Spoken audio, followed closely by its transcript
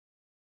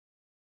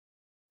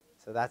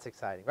So that's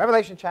exciting.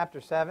 Revelation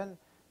chapter 7.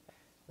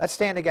 Let's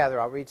stand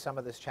together. I'll read some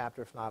of this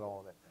chapter, if not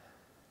all of it.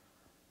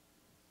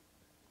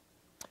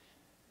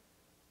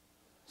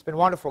 It's been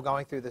wonderful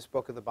going through this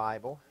book of the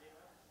Bible,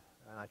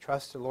 and I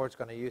trust the Lord's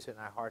going to use it in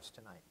our hearts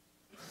tonight.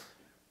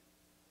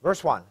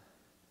 Verse 1.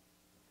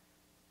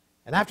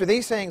 And after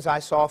these things I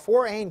saw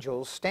 4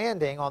 angels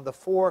standing on the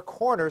 4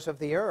 corners of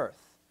the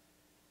earth,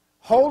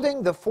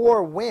 holding the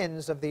 4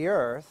 winds of the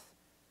earth,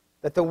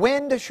 that the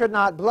wind should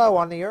not blow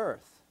on the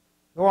earth,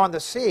 nor on the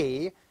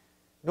sea,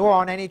 nor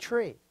on any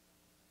tree.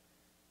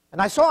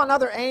 And I saw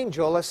another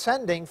angel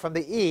ascending from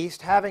the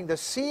east, having the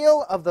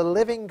seal of the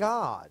living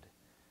God.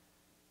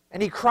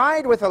 And he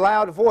cried with a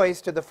loud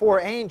voice to the 4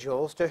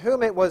 angels, to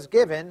whom it was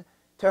given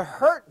to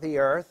hurt the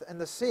earth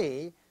and the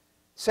sea,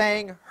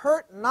 saying,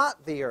 Hurt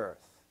not the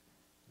earth,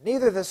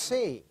 neither the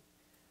sea,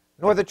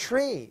 nor the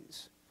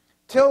trees,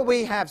 till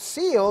we have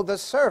sealed the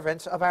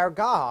servants of our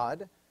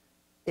God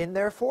in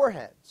their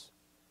foreheads.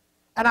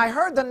 And I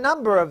heard the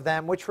number of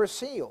them which were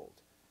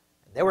sealed.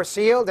 And they were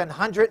sealed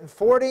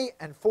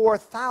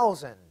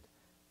 144,000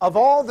 of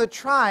all the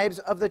tribes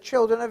of the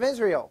children of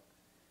Israel.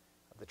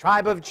 Of the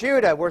tribe of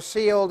Judah were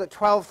sealed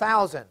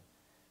 12,000.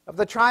 Of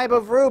the tribe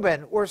of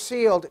Reuben were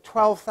sealed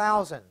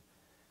 12,000.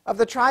 Of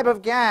the tribe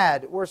of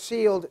Gad were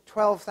sealed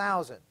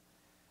 12,000.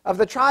 Of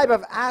the tribe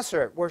of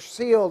Asher were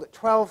sealed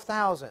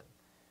 12,000.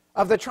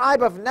 Of the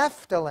tribe of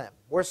Nephthalim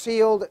were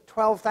sealed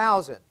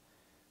 12,000.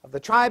 Of the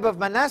tribe of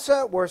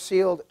Manasseh were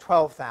sealed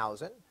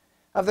 12,000.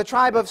 Of the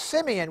tribe of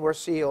Simeon were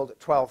sealed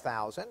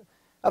 12,000.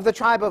 Of the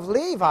tribe of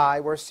Levi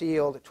were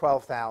sealed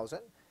 12,000.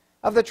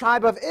 Of the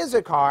tribe of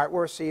Issachar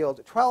were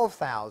sealed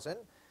 12,000.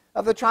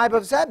 Of the tribe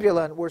of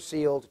Zebulun were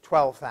sealed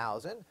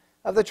 12,000.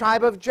 Of the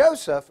tribe of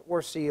Joseph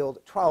were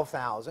sealed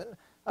 12,000.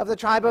 Of the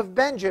tribe of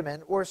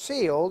Benjamin were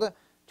sealed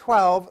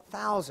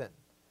 12,000.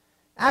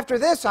 After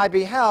this I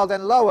beheld,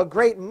 and lo, a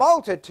great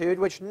multitude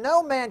which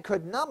no man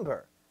could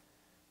number,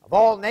 of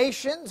all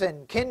nations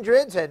and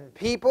kindreds and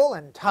people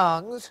and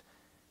tongues,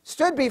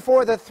 stood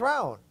before the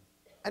throne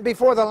and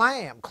before the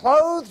Lamb,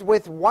 clothed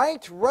with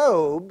white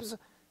robes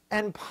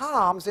and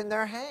palms in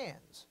their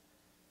hands,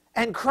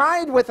 and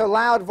cried with a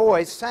loud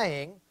voice,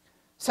 saying,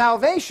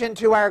 Salvation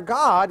to our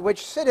God,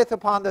 which sitteth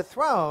upon the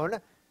throne,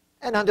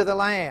 and unto the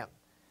Lamb.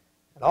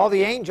 And all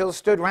the angels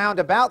stood round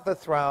about the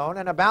throne,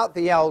 and about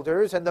the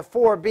elders, and the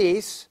 4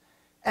 beasts,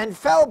 and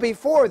fell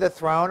before the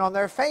throne on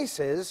their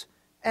faces,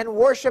 and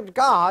worshipped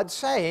God,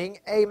 saying,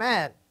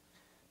 Amen.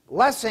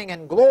 Blessing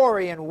and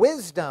glory and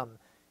wisdom,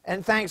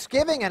 and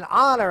thanksgiving and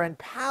honor and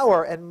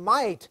power and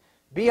might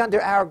be unto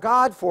our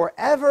God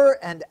forever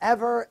and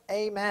ever.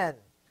 Amen.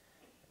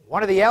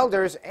 One of the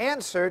elders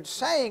answered,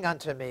 saying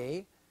unto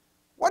me,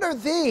 What are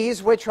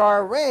these which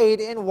are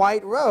arrayed in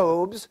white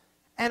robes,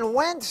 and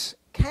whence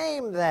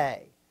came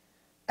they?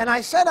 And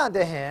I said unto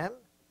him,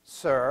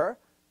 Sir,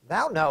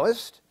 thou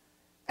knowest.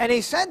 And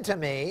he said to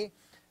me,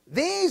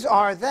 These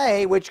are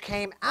they which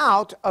came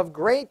out of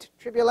great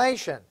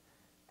tribulation,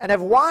 and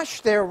have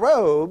washed their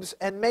robes,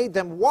 and made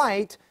them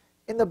white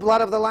in the blood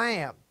of the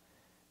Lamb.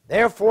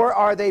 Therefore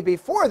are they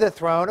before the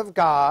throne of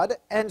God,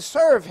 and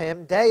serve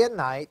him day and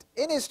night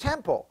in his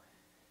temple.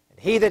 And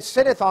he that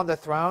sitteth on the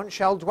throne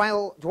shall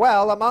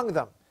dwell among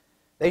them.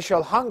 They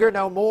shall hunger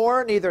no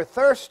more, neither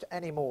thirst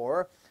any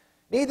more,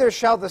 neither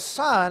shall the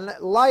sun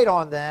light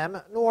on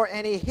them, nor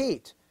any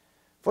heat.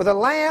 For the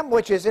Lamb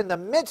which is in the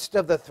midst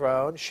of the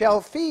throne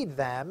shall feed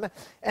them,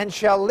 and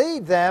shall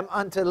lead them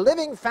unto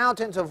living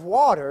fountains of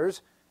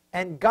waters,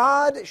 and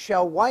God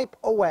shall wipe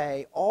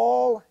away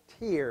all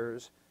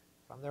tears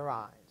from their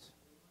eyes.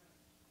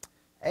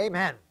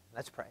 Amen.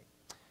 Let's pray.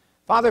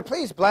 Father,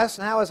 please bless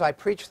now as I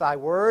preach thy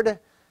word.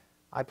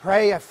 I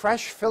pray a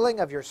fresh filling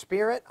of your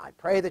Spirit. I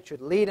pray that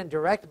you'd lead and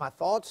direct my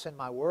thoughts and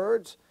my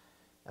words.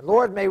 And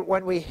Lord, may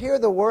when we hear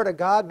the word of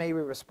God, may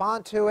we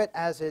respond to it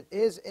as it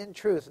is in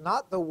truth,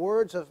 not the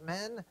words of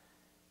men,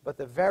 but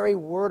the very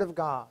word of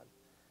God.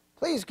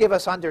 Please give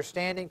us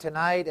understanding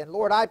tonight. And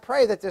Lord, I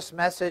pray that this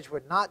message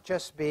would not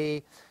just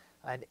be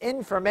an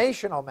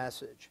informational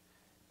message,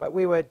 but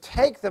we would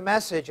take the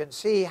message and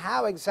see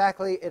how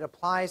exactly it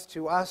applies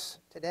to us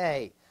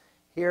today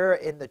here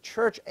in the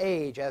church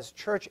age as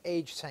church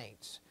age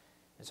saints.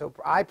 And so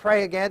I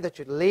pray again that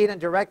you'd lead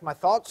and direct my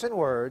thoughts and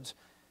words,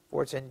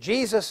 for it's in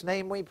Jesus'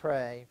 name we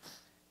pray.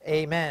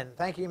 Amen.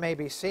 Thank you. You may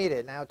be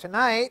seated. Now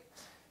tonight,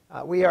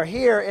 we are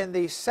here in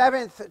the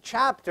 7th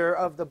chapter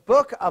of the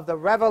book of the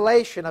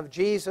Revelation of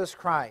Jesus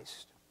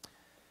Christ.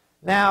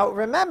 Now,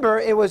 remember,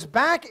 it was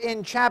back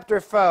in chapter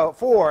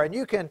 4, and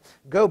you can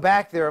go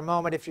back there a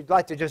moment if you'd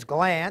like to just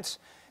glance.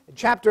 In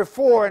chapter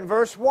 4 and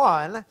verse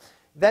 1,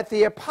 that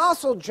the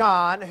Apostle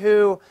John,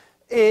 who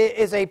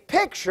is a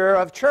picture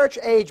of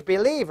church-age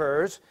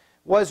believers,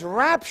 was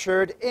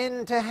raptured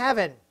into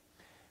heaven.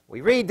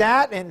 We read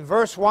that in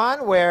verse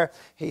 1 where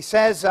he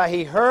says,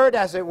 he heard,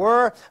 as it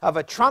were, of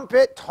a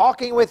trumpet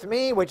talking with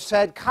me, which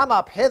said, Come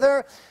up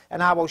hither,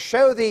 and I will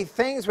show thee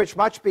things which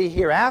must be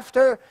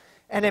hereafter.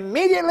 And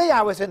immediately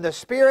I was in the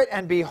Spirit,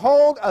 and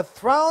behold, a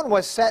throne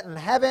was set in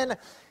heaven,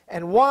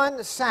 and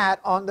one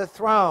sat on the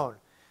throne.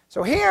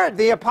 So here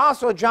the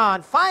Apostle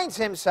John finds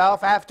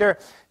himself, after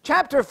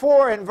chapter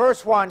 4 and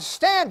verse 1,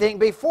 standing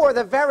before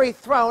the very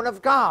throne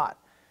of God.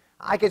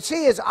 I could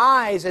see his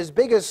eyes as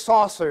big as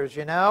saucers,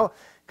 you know.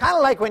 Kind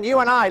of like when you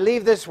and I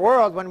leave this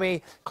world, when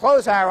we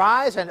close our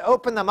eyes and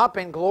open them up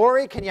in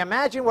glory. Can you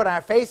imagine what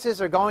our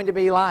faces are going to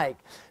be like?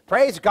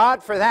 Praise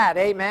God for that,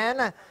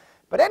 amen.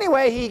 But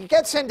anyway, he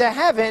gets into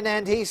heaven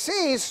and he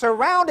sees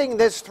surrounding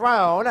this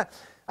throne,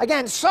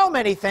 again, so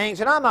many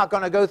things, and I'm not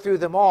going to go through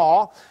them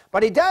all,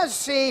 but he does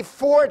see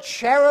 4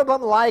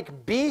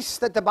 cherubim-like beasts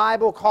that the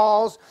Bible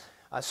calls,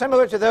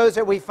 similar to those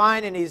that we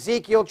find in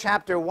Ezekiel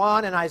chapter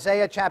 1 and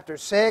Isaiah chapter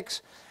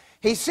 6.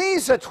 He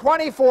sees the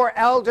 24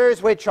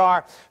 elders, which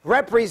are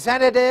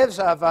representatives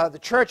of the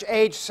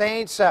church-age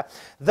saints,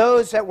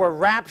 those that were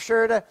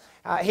raptured.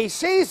 He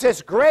sees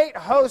this great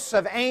host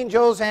of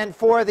angels, and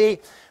for the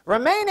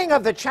remaining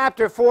of the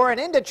chapter 4 and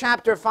into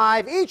chapter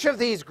 5, each of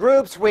these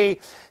groups, we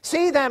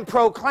see them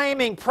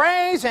proclaiming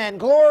praise and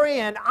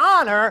glory and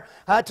honor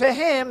to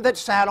him that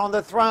sat on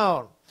the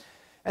throne.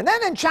 And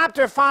then in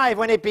chapter 5,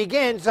 when it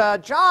begins,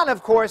 John,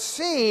 of course,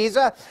 sees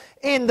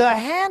in the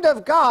hand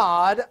of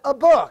God a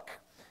book.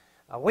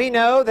 We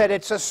know that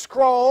it's a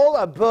scroll,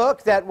 a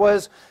book that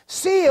was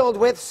sealed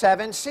with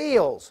 7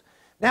 seals.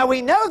 Now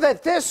we know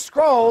that this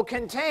scroll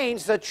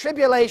contains the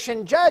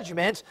tribulation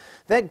judgments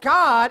that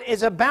God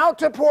is about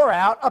to pour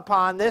out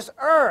upon this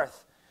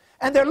earth.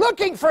 And they're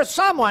looking for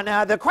someone.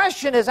 The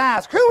question is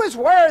asked, who is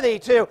worthy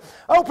to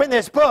open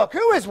this book?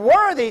 Who is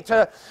worthy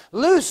to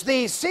loose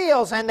these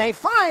seals? And they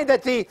find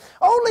that the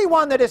only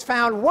one that is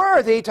found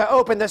worthy to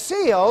open the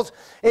seals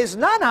is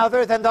none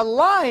other than the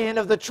Lion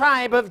of the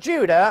tribe of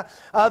Judah,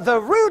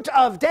 the root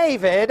of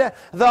David,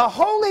 the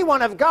Holy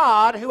One of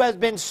God, who has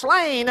been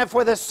slain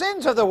for the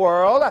sins of the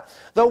world,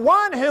 the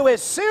one who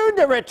is soon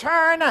to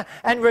return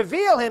and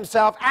reveal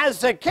himself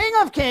as the King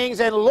of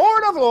Kings and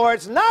Lord of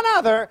Lords, none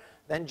other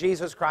than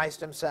Jesus Christ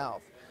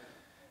himself.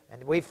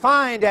 And we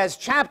find as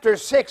chapter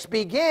 6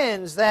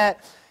 begins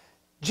that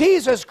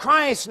Jesus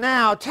Christ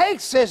now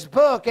takes this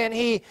book and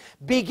he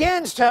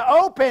begins to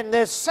open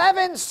this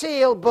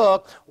 7-seal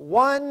book,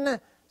 1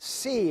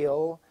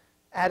 seal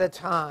at a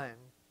time.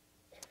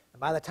 And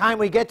by the time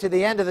we get to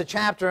the end of the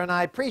chapter, and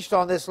I preached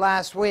on this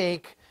last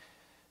week,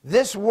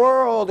 this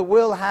world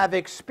will have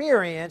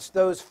experienced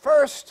those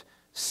first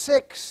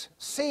 6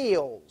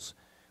 seals,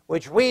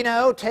 which we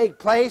know take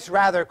place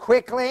rather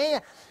quickly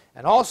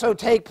and also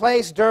take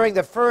place during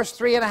the first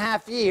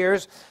 3.5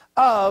 years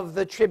of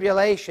the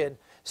tribulation.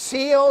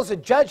 Seals,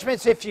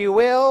 judgments, if you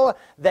will,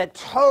 that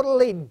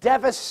totally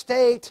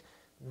devastate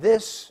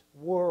this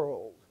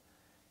world.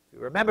 You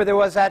remember there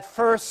was that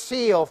first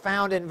seal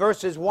found in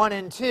verses 1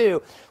 and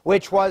 2,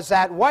 which was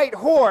that white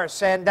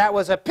horse, and that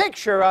was a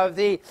picture of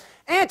the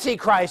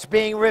Antichrist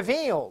being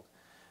revealed.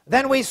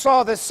 Then we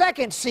saw the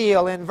second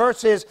seal in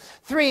verses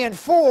 3 and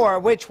 4,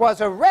 which was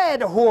a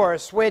red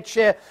horse, which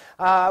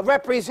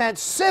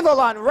represents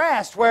civil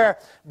unrest, where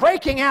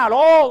breaking out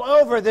all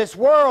over this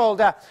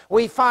world,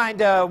 we find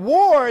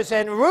wars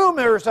and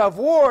rumors of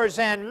wars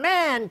and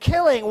men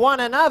killing one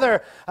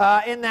another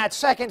in that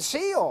second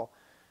seal.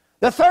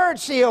 The third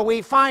seal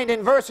we find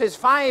in verses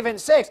 5 and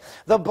 6,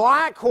 the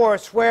black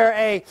horse, where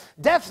a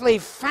deathly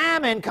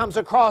famine comes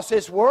across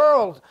this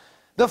world.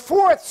 The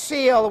fourth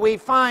seal we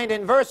find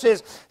in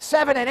verses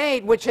 7 and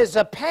 8, which is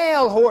a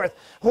pale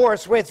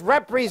horse, which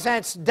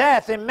represents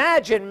death.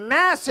 Imagine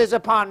masses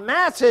upon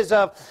masses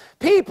of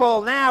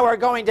people now are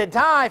going to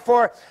die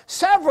for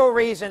several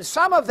reasons.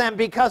 Some of them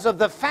because of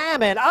the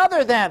famine,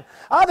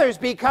 others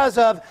because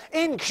of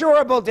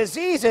incurable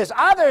diseases.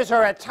 Others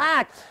are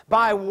attacked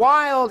by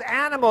wild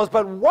animals.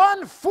 But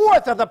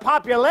 1/4 of the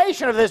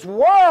population of this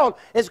world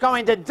is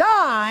going to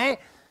die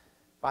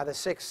by the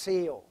 6th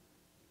seal.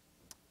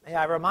 May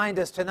I remind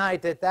us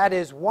tonight that that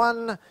is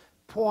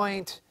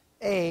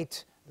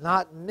 1.8,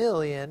 not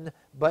million,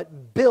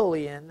 but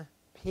billion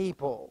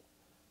people.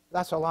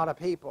 That's a lot of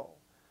people.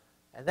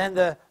 And then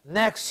the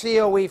next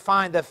seal we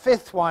find, the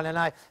 5th one, and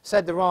I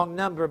said the wrong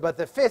number, but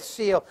the 5th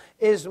seal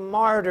is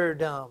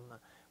martyrdom.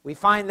 We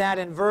find that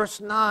in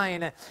verse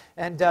 9,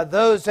 and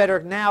those that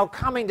are now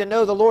coming to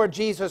know the Lord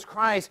Jesus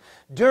Christ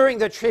during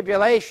the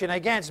tribulation.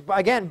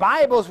 Again,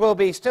 Bibles will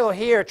be still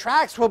here,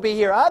 tracts will be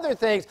here, other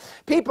things.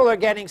 People are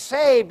getting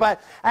saved,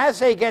 but as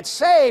they get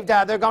saved,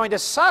 they're going to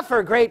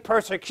suffer great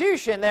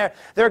persecution.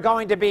 They're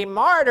going to be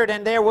martyred,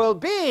 and there will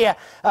be,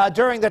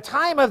 during the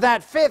time of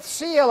that 5th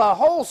seal, a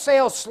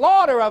wholesale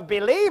slaughter of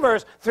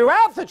believers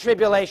throughout the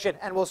tribulation,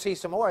 and we'll see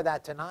some more of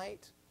that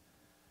tonight.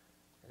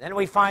 And then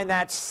we find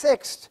that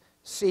 6th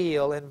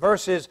seal in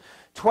verses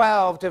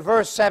 12 to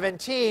verse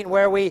 17,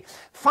 where we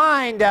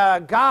find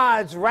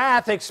God's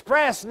wrath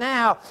expressed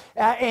now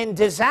in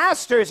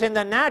disasters in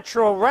the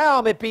natural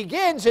realm. It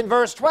begins in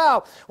verse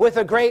 12 with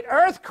a great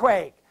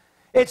earthquake.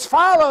 It's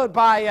followed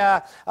by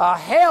a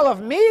hail of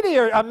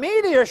a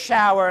meteor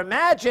shower.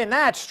 Imagine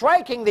that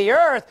striking the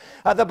earth.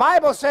 The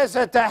Bible says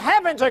that the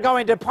heavens are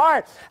going to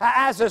part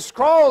as a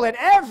scroll, and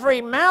every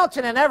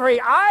mountain and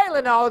every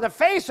island on the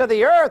face of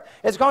the earth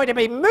is going to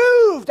be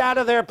moved out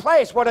of their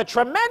place. What a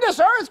tremendous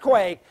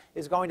earthquake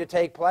is going to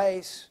take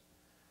place.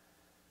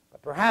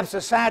 But perhaps the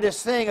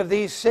saddest thing of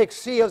these 6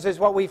 seals is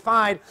what we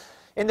find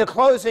in the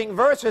closing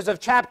verses of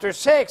chapter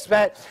 6,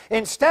 that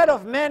instead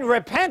of men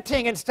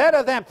repenting, instead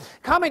of them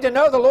coming to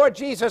know the Lord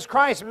Jesus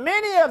Christ,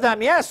 many of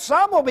them, yes,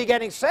 some will be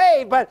getting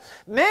saved, but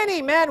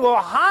many men will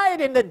hide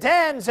in the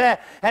dens and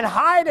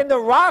hide in the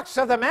rocks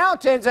of the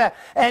mountains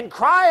and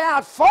cry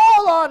out,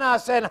 "Fall on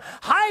us and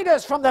hide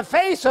us from the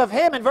face of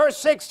him," in verse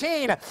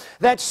 16,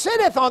 "that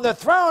sitteth on the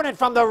throne and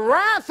from the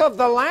wrath of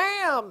the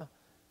Lamb."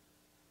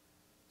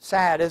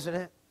 Sad, isn't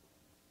it?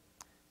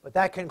 But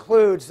that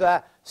concludes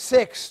the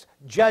 6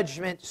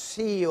 judgment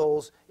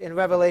seals in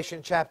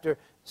Revelation chapter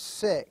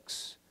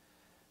 6.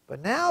 But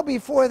now,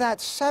 before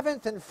that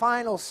 7th and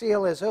final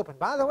seal is opened,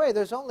 by the way,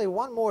 there's only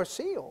one more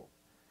seal.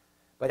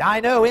 But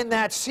I know in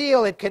that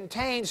seal it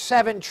contains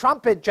 7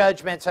 trumpet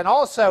judgments and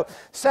also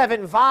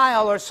 7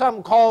 vial, or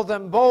some call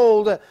them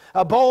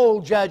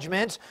bowl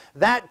judgments.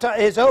 That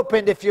is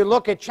opened. If you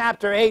look at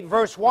chapter 8,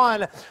 verse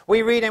 1,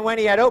 we read, "And when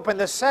he had opened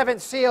the 7th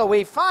seal,"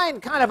 we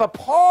find kind of a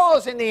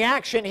pause in the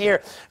action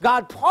here.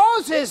 God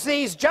pauses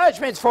these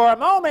judgments for a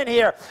moment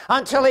here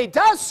until he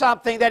does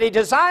something that he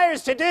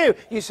desires to do.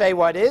 You say,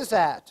 what is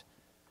that?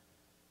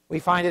 We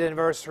find it in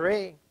verse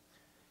 3.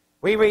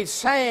 We read,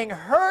 "Saying,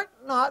 hurt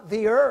not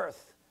the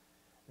earth,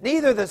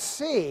 neither the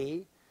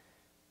sea,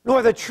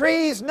 nor the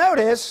trees,"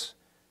 notice,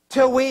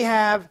 "till we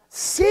have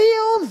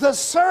sealed the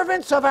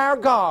servants of our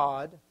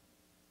God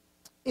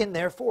in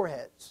their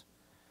foreheads."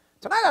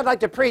 Tonight I'd like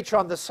to preach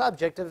on the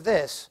subject of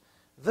this,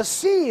 the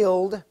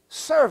sealed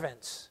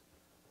servants.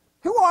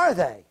 Who are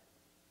they?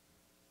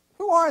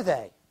 Who are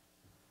they?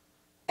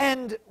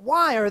 And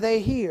why are they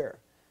here?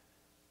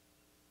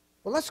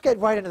 Well, let's get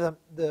right into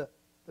the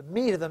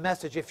meat of the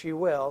message, if you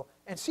will,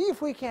 and see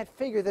if we can't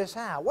figure this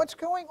out. What's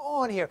going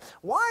on here?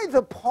 Why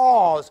the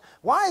pause?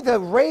 Why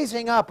the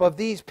raising up of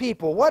these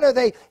people? What are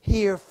they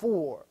here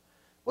for?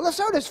 Well, let's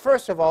notice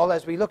first of all,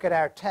 as we look at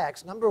our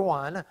text, number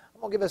 1, I'm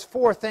going to give us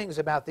 4 things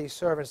about these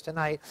servants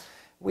tonight.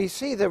 We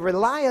see the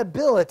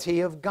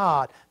reliability of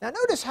God. Now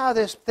notice how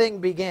this thing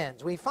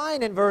begins. We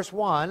find in verse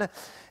 1,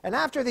 "And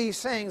after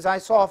these things I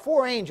saw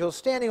 4 angels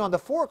standing on the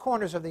 4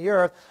 corners of the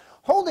earth,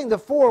 holding the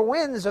 4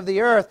 winds of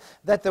the earth,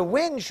 that the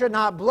wind should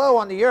not blow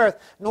on the earth,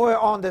 nor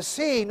on the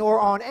sea, nor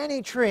on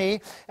any tree.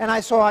 And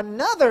I saw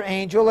another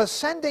angel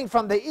ascending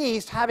from the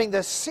east, having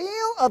the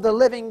seal of the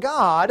living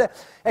God.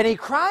 And he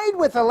cried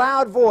with a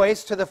loud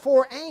voice to the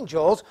 4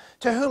 angels,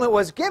 to whom it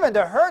was given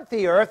to hurt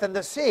the earth and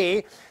the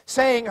sea,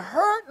 saying,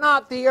 Hurt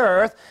not the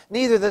earth,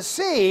 neither the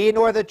sea,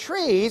 nor the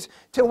trees,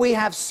 till we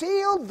have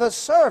sealed the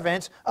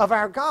servants of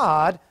our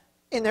God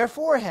in their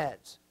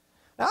foreheads."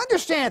 Now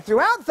understand,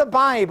 throughout the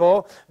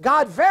Bible,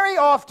 God very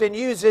often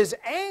uses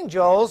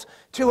angels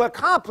to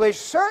accomplish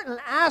certain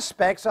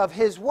aspects of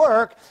his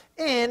work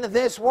in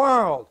this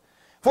world.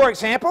 For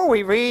example,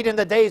 we read in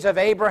the days of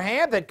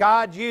Abraham that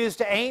God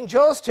used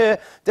angels to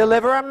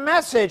deliver a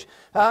message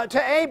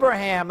to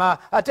Abraham,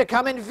 to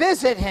come and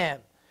visit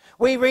him.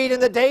 We read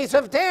in the days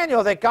of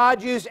Daniel that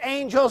God used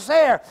angels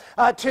there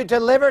to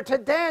deliver to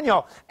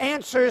Daniel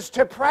answers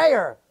to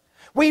prayer.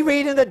 We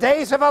read in the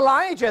days of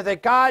Elijah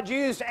that God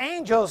used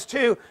angels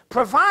to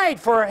provide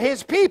for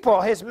his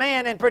people, his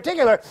man in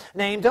particular,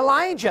 named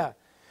Elijah.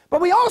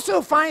 But we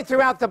also find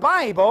throughout the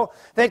Bible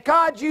that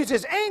God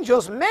uses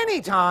angels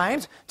many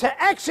times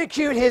to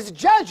execute his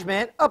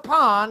judgment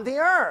upon the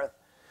earth.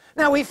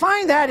 Now we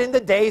find that in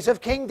the days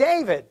of King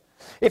David.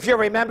 If you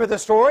remember the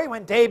story,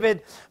 when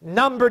David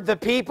numbered the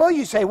people,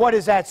 you say, what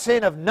is that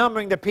sin of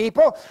numbering the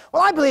people?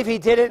 Well, I believe he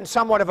did it in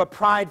somewhat of a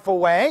prideful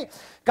way.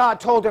 God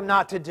told him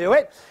not to do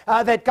it,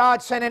 that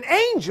God sent an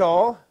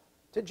angel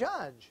to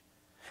judge.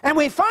 And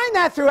we find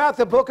that throughout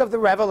the book of the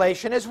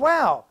Revelation as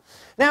well.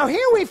 Now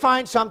here we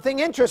find something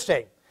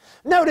interesting.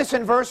 Notice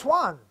in verse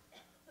 1,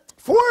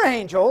 4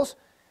 angels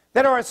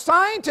that are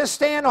assigned to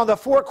stand on the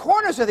 4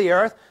 corners of the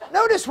earth,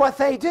 notice what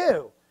they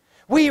do.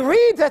 We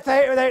read that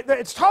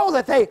it's told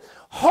that they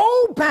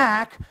hold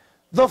back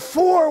the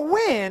 4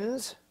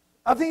 winds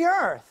of the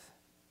earth.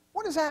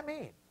 What does that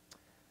mean?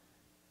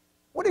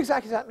 What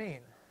exactly does that mean?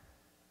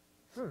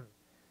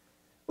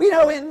 We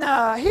know in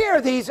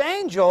here, these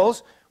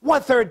angels,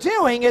 what they're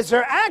doing is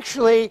they're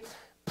actually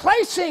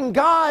placing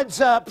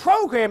God's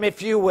program,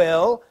 if you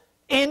will,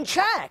 in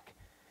check.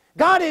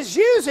 God is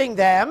using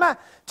them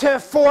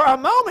for a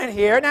moment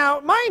here. Now,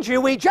 mind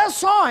you, we just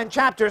saw in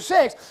chapter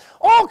 6,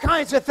 all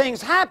kinds of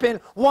things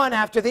happen one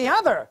after the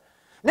other.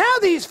 Now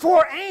these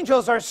 4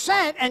 angels are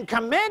sent and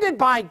commanded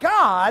by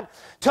God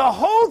to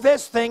hold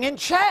this thing in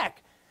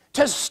check.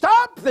 to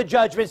stop the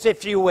judgments,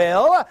 if you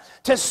will,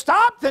 to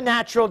stop the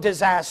natural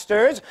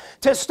disasters,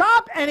 to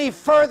stop any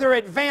further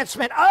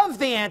advancement of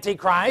the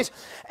Antichrist,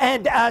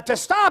 and to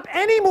stop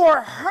any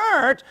more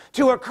hurt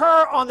to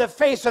occur on the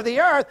face of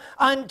the earth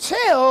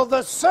until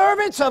the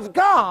servants of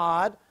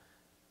God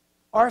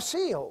are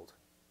sealed.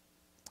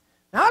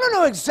 Now, I don't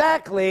know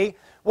exactly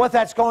what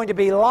that's going to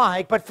be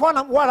like, but from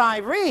what I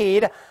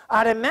read,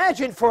 I'd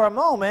imagine for a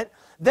moment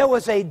there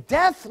was a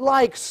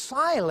death-like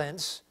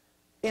silence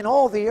in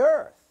all the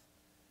earth.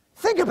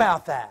 Think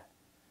about that.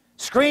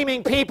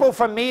 Screaming people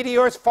from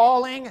meteors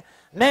falling,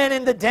 men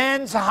in the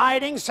dens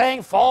hiding,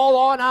 saying, "Fall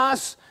on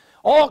us,"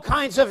 all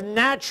kinds of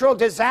natural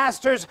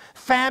disasters,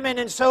 famine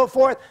and so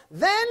forth.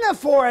 Then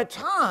for a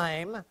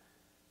time,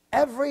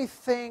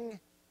 everything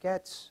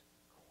gets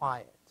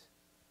quiet.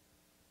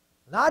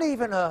 Not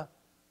even a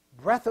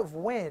breath of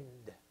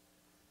wind.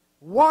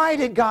 Why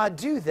did God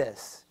do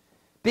this?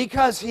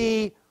 Because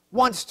He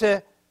wants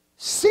to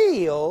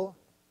seal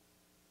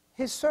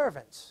His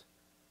servants.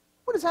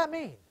 What does that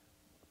mean?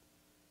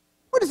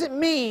 What does it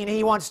mean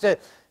He wants to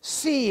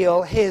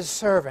seal His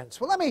servants?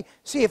 Well, let me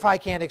see if I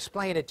can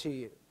explain it to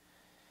you.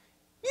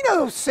 You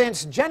know,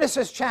 since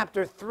Genesis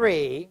chapter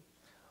 3,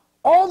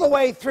 all the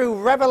way through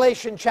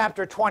Revelation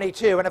chapter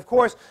 22, and of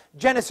course,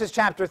 Genesis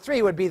chapter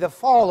 3 would be the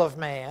fall of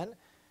man,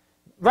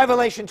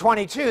 Revelation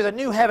 22, the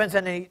new heavens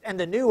and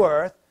the new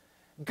earth,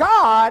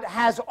 God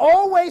has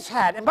always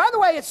had, and by the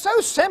way, it's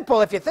so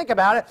simple if you think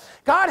about it,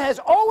 God has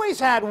always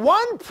had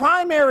one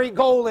primary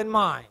goal in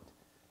mind,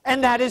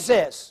 and that is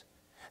this,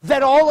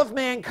 that all of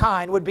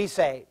mankind would be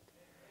saved.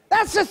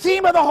 That's the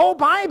theme of the whole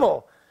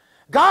Bible.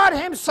 God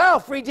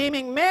Himself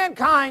redeeming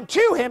mankind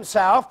to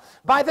Himself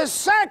by the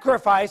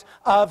sacrifice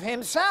of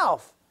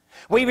Himself.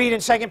 We read in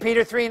 2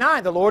 Peter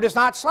 3:9, "The Lord is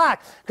not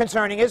slack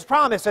concerning His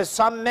promise, as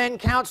some men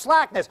count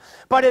slackness,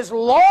 but is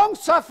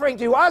long-suffering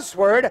to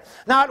usward,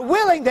 not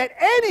willing that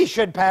any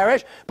should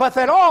perish, but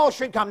that all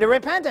should come to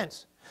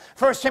repentance."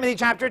 1 Timothy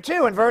chapter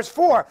 2 and verse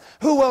 4,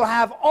 "Who will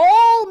have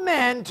all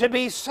men to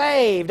be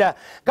saved."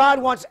 God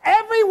wants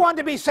everyone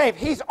to be saved.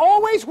 He's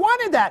always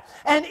wanted that.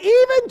 And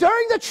even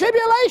during the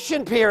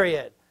tribulation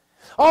period,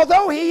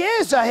 although He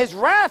is, His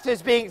wrath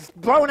is being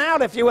blown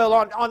out, if you will,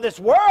 on this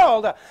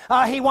world,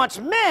 He wants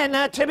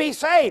men to be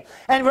saved.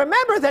 And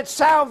remember that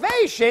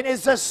salvation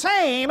is the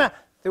same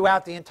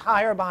throughout the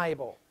entire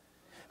Bible.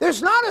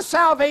 There's not a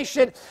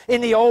salvation in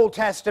the Old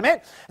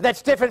Testament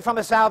that's different from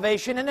a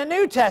salvation in the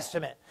New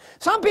Testament.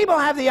 Some people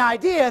have the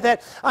idea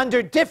that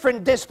under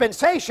different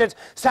dispensations,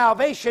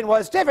 salvation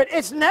was different.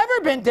 It's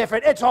never been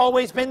different. It's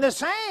always been the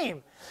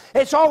same.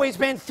 It's always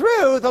been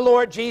through the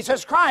Lord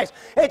Jesus Christ.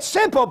 It's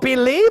simple.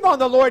 Believe on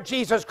the Lord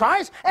Jesus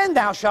Christ, and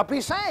thou shalt be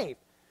saved.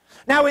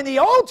 Now, in the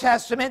Old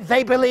Testament,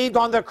 they believed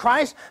on the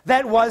Christ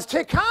that was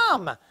to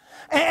come.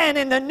 And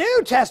in the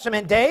New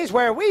Testament days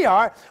where we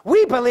are,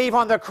 we believe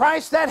on the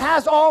Christ that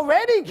has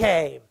already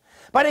came.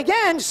 But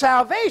again,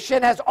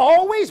 salvation has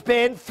always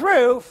been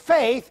through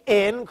faith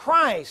in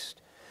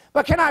Christ.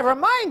 But can I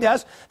remind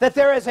us that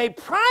there is a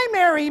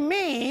primary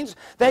means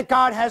that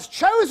God has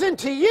chosen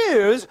to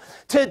use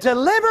to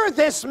deliver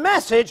this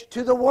message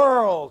to the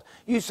world?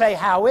 You say,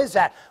 how is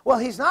that? Well,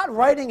 He's not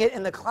writing it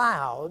in the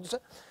clouds.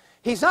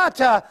 He's not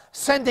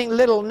sending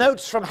little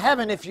notes from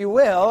heaven, if you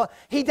will.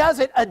 He does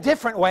it a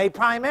different way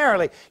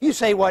primarily. You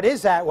say, what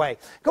is that way?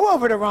 Go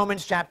over to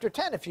Romans chapter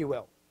 10, if you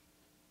will.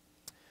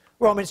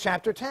 Romans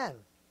chapter 10.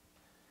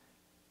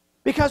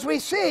 Because we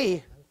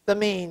see the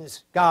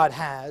means God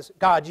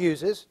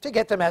uses to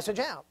get the message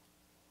out.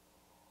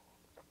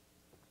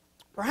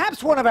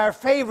 Perhaps one of our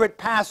favorite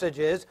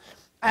passages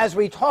as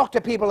we talk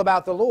to people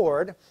about the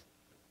Lord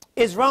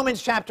is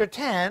Romans chapter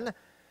 10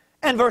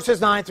 and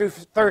verses 9 through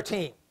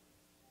 13.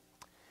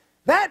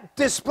 That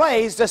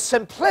displays the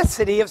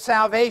simplicity of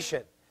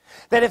salvation.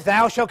 That if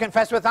thou shalt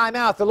confess with thy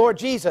mouth the Lord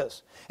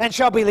Jesus, and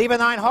shalt believe in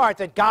thine heart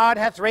that God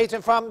hath raised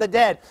Him from the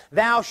dead,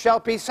 thou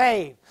shalt be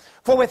saved.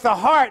 For with the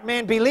heart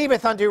man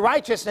believeth unto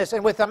righteousness,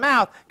 and with the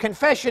mouth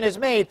confession is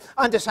made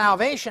unto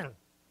salvation.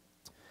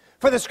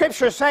 For the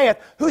Scripture saith,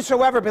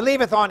 whosoever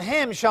believeth on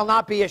Him shall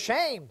not be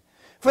ashamed.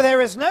 For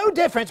there is no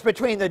difference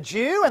between the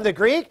Jew and the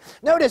Greek.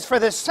 Notice, for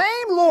the same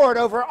Lord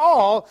over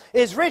all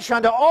is rich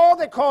unto all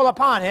that call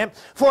upon Him.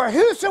 For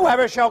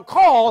whosoever shall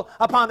call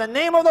upon the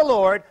name of the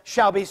Lord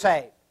shall be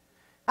saved.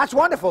 That's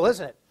wonderful,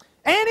 isn't it?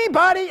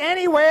 Anybody,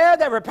 anywhere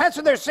that repents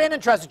of their sin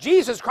and trusts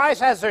Jesus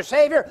Christ as their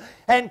Savior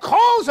and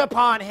calls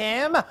upon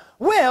Him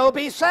will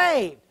be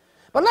saved.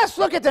 But let's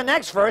look at the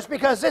next verse,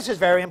 because this is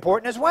very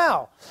important as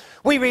well.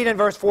 We read in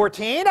verse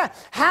 14,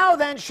 how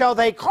then shall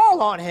they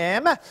call on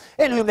Him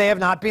in whom they have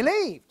not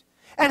believed?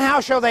 And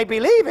how shall they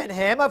believe in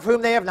Him of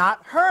whom they have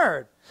not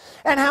heard?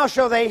 And how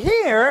shall they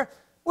hear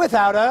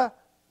without a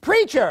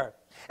preacher?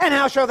 And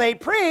how shall they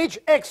preach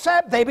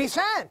except they be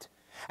sent?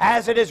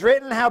 As it is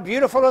written, how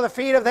beautiful are the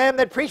feet of them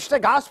that preach the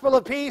gospel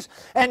of peace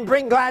and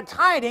bring glad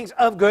tidings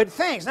of good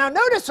things. Now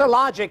notice the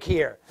logic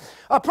here.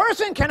 A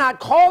person cannot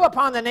call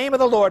upon the name of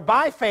the Lord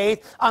by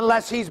faith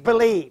unless he's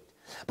believed.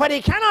 But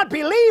he cannot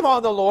believe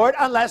on the Lord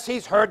unless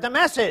he's heard the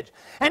message.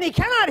 And he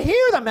cannot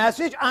hear the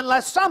message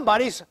unless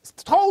somebody's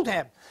told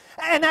him.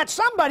 And that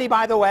somebody,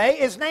 by the way,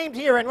 is named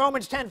here in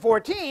Romans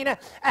 10:14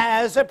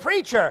 as a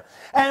preacher.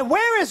 And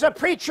where is a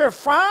preacher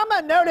from?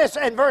 Notice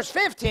in verse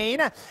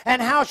 15,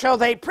 and how shall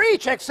they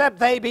preach except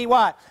they be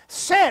what?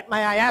 Sent.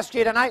 May I ask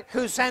you tonight,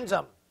 who sends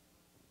them?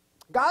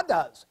 God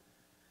does.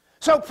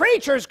 So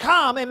preachers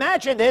come,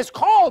 imagine this,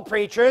 called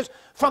preachers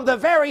from the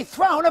very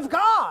throne of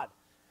God.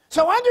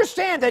 So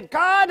understand that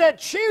God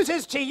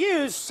chooses to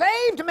use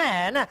saved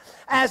men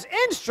as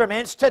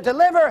instruments to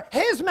deliver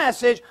his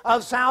message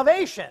of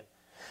salvation.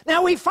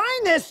 Now we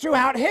find this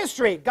throughout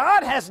history.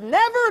 God has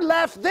never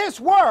left this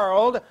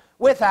world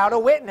without a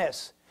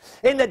witness.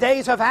 In the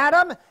days of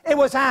Adam, it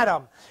was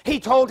Adam.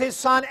 He told his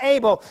son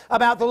Abel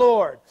about the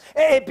Lord.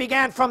 It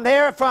began from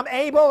there, from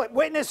Abel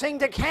witnessing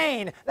to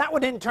Cain. That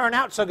one didn't turn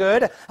out so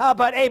good,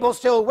 but Abel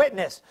still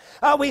witnessed.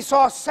 We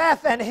saw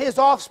Seth and his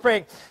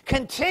offspring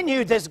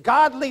continued this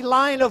godly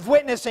line of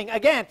witnessing.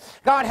 Again,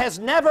 God has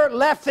never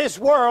left this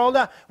world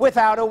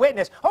without a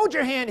witness. Hold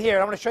your hand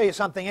here. I want to show you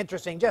something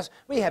interesting.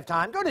 We have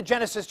time. Go to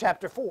Genesis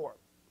chapter 4.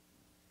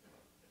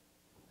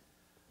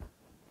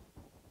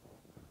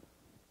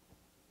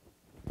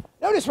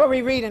 Notice what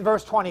we read in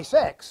verse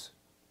 26.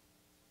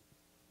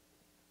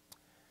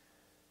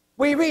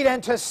 We read,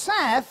 and to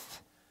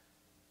Seth,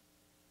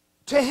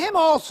 to him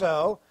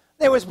also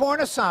there was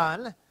born a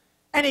son,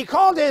 and he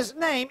called his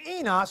name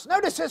Enos.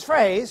 Notice this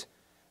phrase,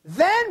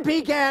 then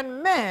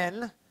began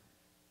men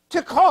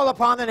to call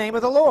upon the name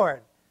of the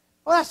Lord.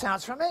 Well, that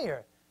sounds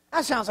familiar.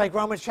 That sounds like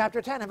Romans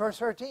chapter 10 and verse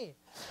 13.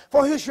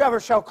 For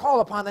whosoever shall call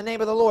upon the name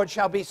of the Lord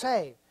shall be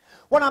saved.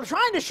 What I'm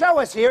trying to show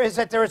us here is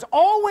that there has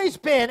always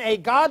been a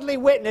godly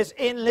witness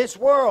in this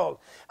world.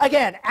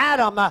 Again,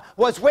 Adam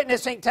was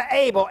witnessing to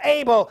Abel,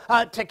 Abel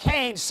to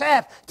Cain,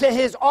 Seth to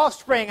his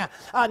offspring,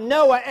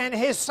 Noah and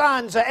his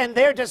sons and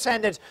their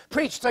descendants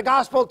preached the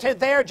gospel to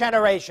their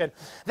generation.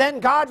 Then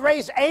God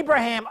raised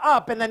Abraham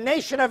up in the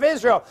nation of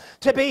Israel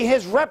to be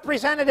his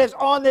representatives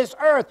on this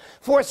earth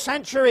for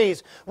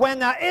centuries.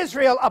 When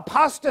Israel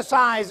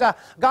apostatized,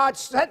 God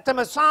set them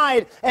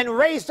aside and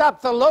raised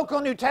up the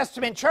local New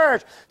Testament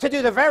church to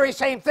do the very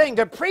same thing,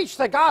 to preach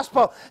the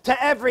gospel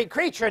to every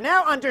creature.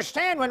 Now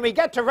understand, when we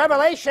get to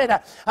Revelation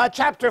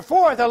chapter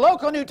 4, the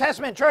local New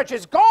Testament church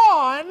is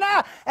gone,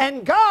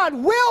 and God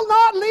will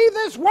not leave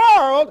this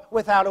world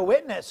without a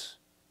witness.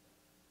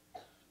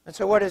 And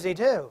so what does he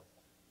do?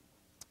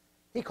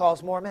 He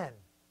calls more men.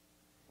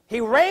 He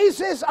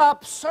raises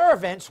up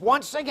servants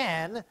once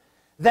again,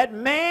 that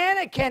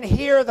man can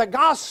hear the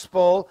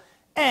gospel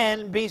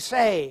and be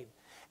saved.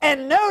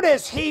 And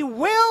notice, he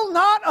will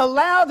not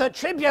allow the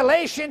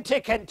tribulation to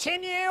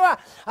continue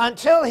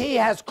until he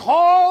has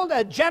called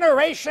a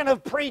generation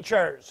of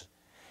preachers.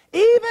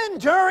 Even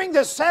during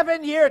the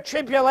 7-year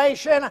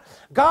tribulation,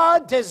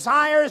 God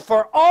desires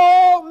for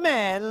all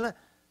men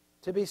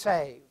to be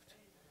saved.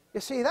 You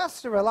see,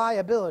 that's the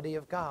reliability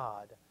of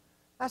God.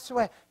 That's the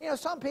way,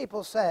 some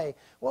people say,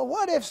 well,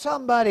 what if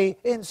somebody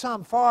in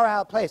some far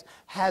out place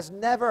has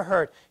never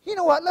heard? You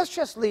know what, let's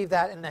just leave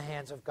that in the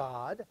hands of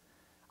God.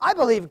 I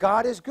believe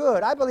God is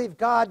good. I believe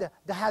God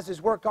has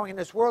his work going in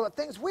this world,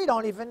 things we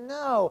don't even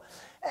know.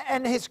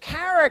 And his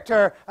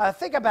character,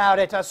 think about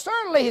it,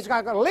 certainly he's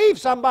not going to leave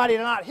somebody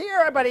to not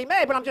hear it, but he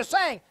may. But I'm just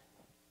saying,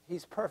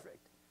 he's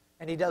perfect,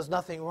 and he does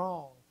nothing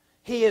wrong.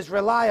 He is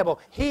reliable.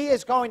 He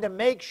is going to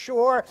make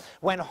sure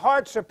when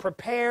hearts are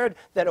prepared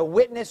that a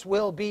witness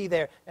will be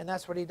there. And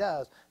that's what he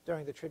does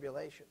during the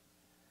tribulation.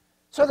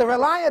 So the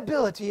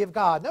reliability of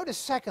God. Notice,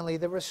 secondly,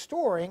 the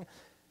restoring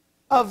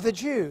of the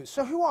Jews.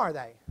 So who are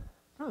they?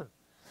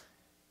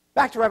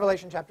 Back to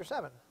Revelation chapter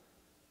 7.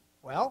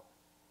 Well,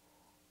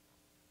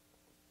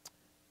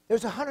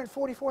 there's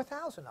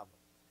 144,000 of them.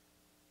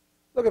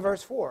 Look at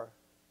verse 4.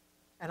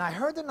 And I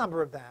heard the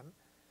number of them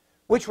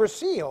which were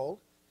sealed,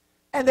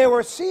 and they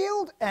were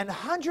sealed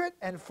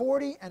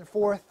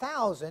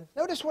 144,000.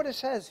 Notice what it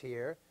says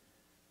here.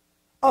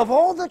 Of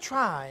all the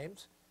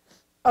tribes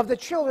of the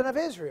children of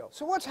Israel.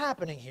 So what's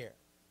happening here?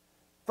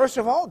 First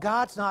of all,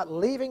 God's not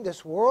leaving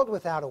this world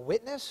without a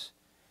witness.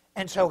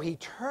 And so he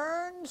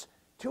turns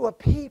to a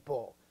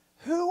people.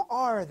 Who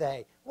are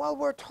they? Well,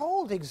 we're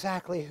told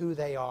exactly who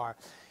they are.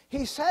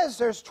 He says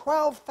there's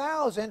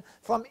 12,000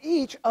 from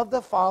each of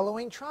the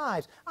following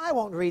tribes. I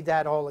won't read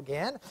that all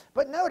again,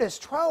 but notice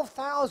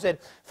 12,000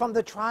 from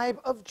the tribe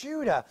of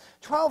Judah,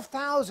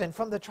 12,000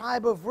 from the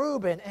tribe of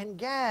Reuben and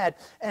Gad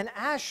and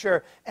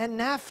Asher and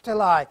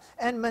Naphtali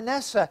and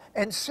Manasseh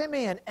and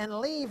Simeon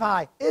and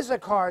Levi,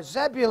 Issachar,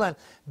 Zebulun,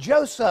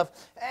 Joseph,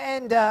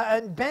 and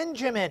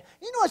Benjamin.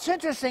 You know what's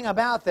interesting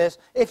about this?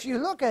 If you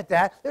look at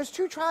that, there's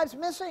 2 tribes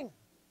missing.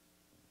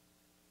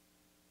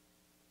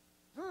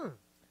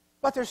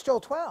 But there's still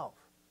 12.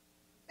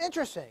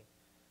 Interesting.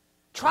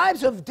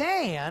 Tribes of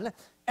Dan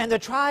and the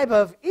tribe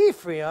of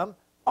Ephraim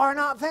are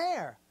not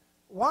there.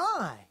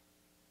 Why?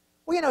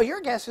 Well,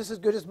 your guess is as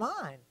good as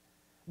mine.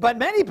 But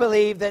many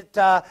believe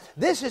that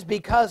this is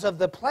because of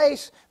the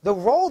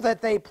role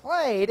that they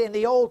played in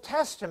the Old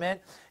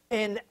Testament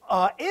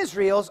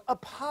Israel's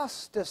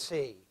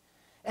apostasy.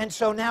 And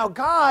so now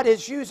God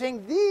is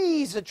using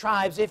these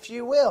tribes, if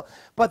you will.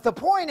 But the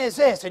point is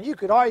this, and you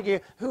could argue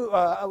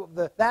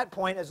that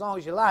point as long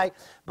as you like,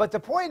 but the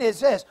point is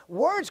this,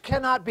 words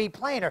cannot be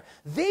plainer.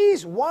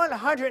 These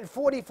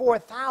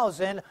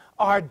 144,000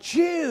 are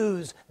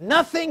Jews,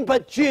 nothing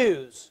but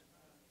Jews.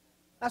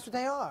 That's what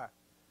they are.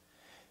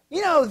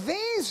 You know,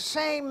 these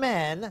same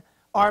men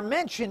are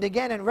mentioned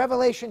again in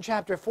Revelation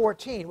chapter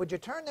 14. Would you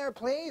turn there,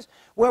 please?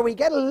 Where we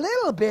get a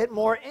little bit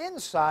more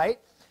insight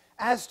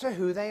as to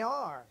who they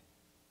are.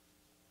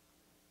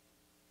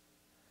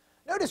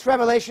 Notice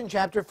Revelation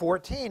chapter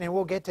 14, and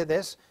we'll get to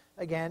this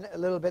again a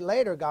little bit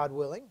later, God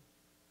willing.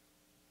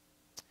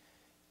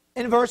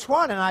 In verse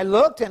 1, and I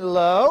looked, and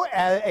lo,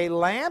 a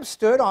lamb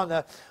stood on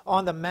the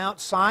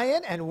Mount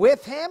Sion, and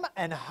with him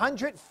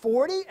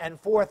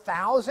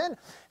 144,000,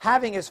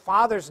 having his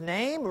Father's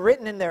name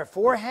written in their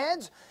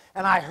foreheads.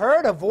 And I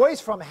heard a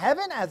voice from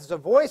heaven as the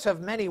voice of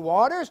many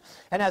waters,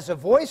 and as the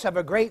voice of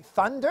a great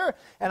thunder.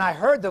 And I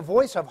heard the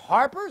voice of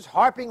harpers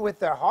harping with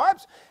their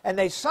harps, and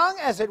they sung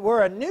as it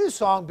were a new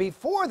song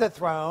before the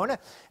throne,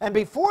 and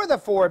before the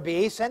four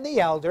beasts and the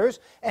elders.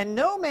 And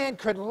no man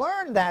could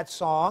learn that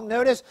song,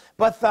 notice,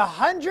 but the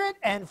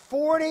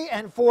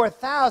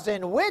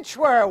 144,000 which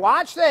were,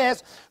 watch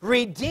this,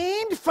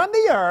 redeemed from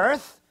the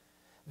earth.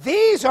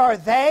 These are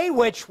they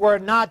which were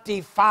not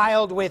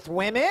defiled with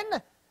women,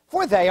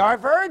 for they are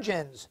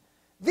virgins.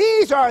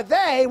 These are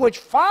they which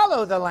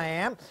follow the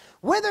Lamb,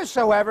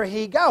 whithersoever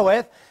he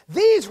goeth.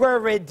 These were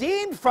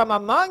redeemed from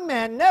among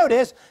men,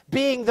 notice,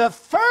 being the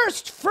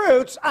first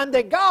fruits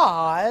unto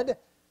God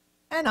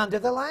and unto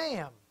the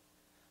Lamb.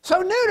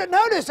 So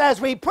notice as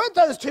we put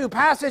those two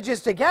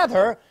passages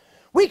together,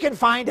 we can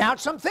find out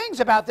some things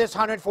about this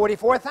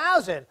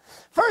 144,000.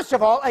 First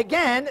of all,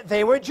 again,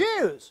 they were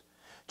Jews.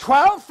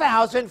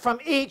 12,000 from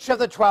each of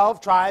the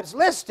 12 tribes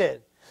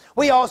listed.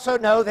 We also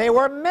know they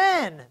were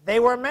men. They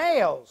were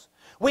males.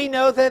 We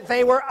know that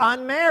they were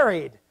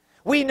unmarried.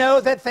 We know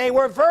that they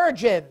were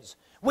virgins.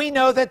 We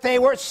know that they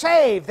were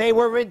saved. They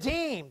were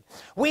redeemed.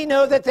 We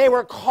know that they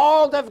were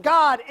called of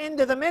God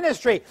into the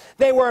ministry.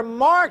 They were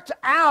marked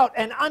out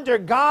and under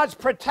God's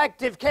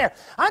protective care.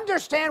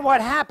 Understand what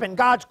happened.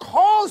 God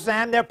calls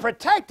them. They're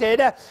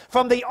protected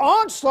from the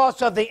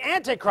onslaughts of the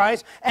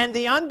Antichrist and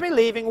the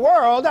unbelieving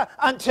world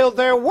until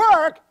their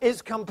work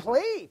is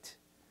complete.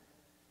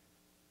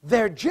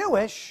 They're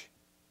Jewish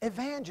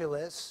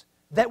evangelists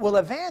that will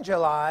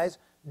evangelize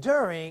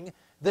during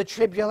the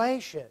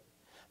tribulation.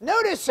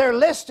 Notice they're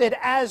listed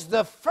as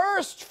the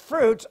first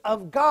fruits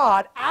of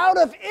God out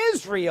of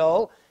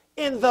Israel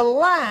in the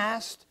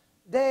last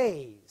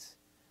days.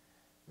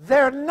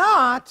 They're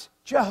not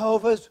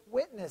Jehovah's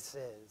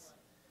Witnesses.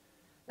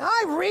 Now,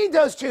 I read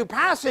those two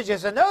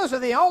passages, and those are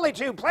the only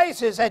two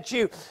places that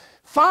you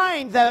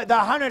find the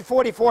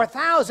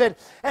 144,000,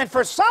 and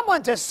for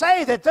someone to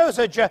say that those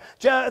are the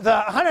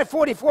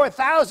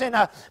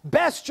 144,000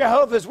 best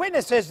Jehovah's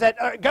Witnesses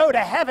that go to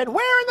heaven,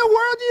 where in the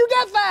world do you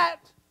get that?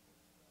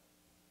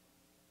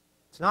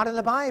 It's not in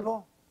the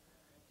Bible.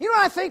 You know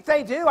what I think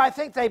they do? I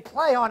think they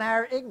play on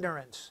our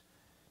ignorance.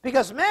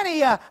 Because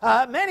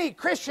many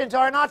Christians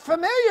are not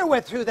familiar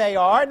with who they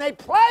are, and they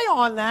play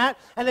on that,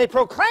 and they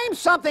proclaim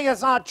something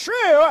that's not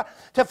true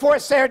to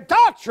force their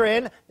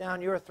doctrine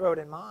down your throat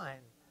and mine.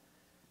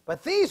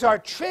 But these are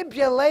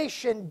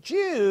tribulation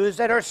Jews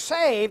that are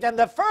saved and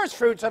the first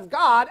fruits of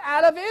God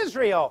out of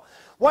Israel.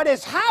 What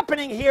is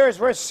happening here is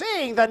we're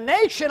seeing the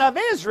nation of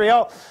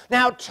Israel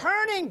now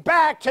turning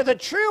back to the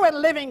true and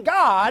living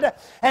God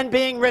and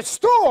being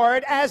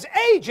restored as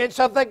agents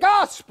of the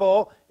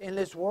gospel in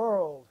this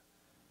world.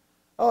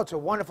 Oh, it's a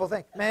wonderful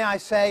thing. May I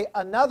say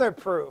another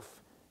proof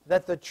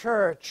that the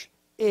church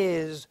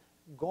is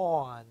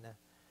gone.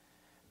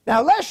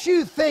 Now, lest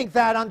you think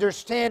that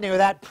understanding or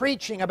that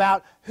preaching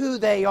about who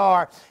they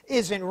are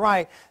isn't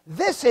right,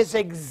 this is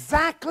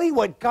exactly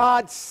what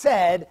God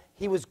said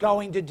he was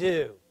going to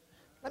do.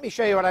 Let me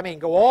show you what I mean.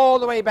 Go all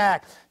the way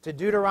back to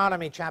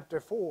Deuteronomy chapter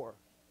 4.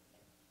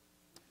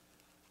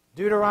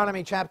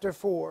 Deuteronomy chapter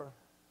 4.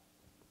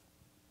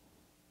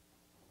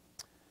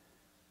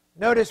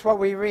 Notice what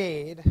we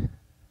read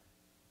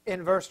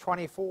in verse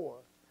 24.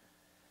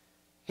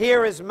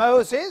 Here is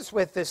Moses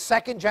with the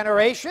second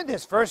generation.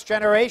 His first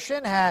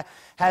generation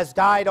has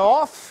died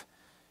off.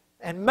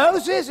 And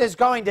Moses is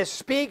going to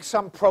speak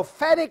some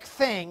prophetic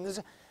things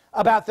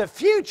about the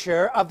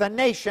future of the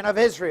nation of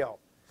Israel.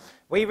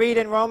 We read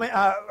in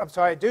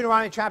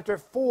Deuteronomy chapter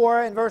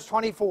 4 and verse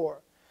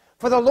 24.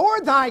 For the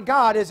Lord thy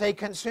God is a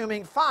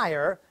consuming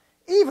fire,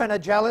 even a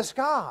jealous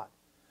God.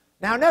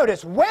 Now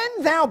notice,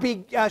 when thou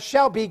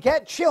shalt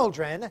beget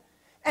children,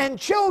 and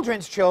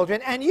children's children,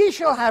 and ye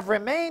shall have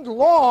remained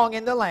long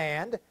in the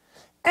land,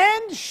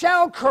 and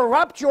shall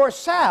corrupt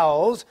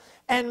yourselves,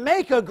 and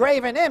make a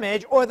graven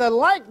image, or the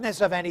likeness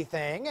of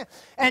anything,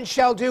 and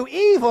shall do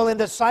evil in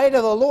the sight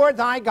of the Lord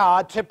thy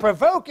God, to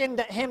provoke him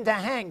to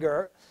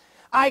anger,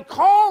 I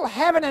call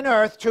heaven and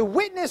earth to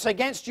witness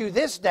against you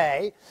this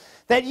day,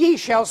 that ye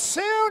shall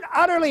soon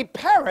utterly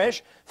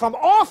perish from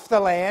off the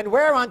land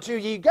whereunto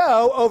ye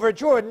go over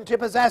Jordan to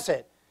possess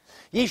it.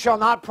 Ye shall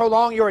not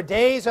prolong your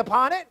days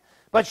upon it,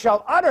 but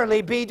shall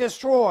utterly be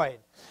destroyed.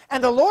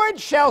 And the Lord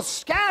shall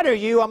scatter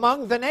you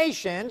among the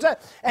nations,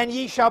 and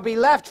ye shall be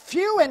left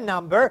few in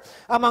number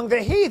among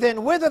the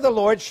heathen, whither the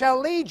Lord shall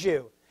lead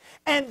you.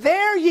 And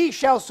there ye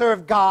shall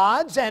serve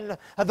gods, and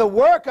the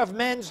work of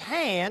men's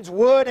hands,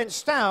 wood and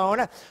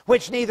stone,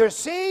 which neither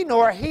see,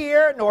 nor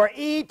hear, nor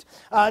eat,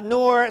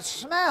 nor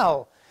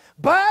smell.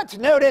 But,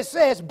 notice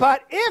this,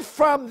 but if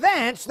from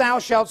thence thou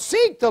shalt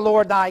seek the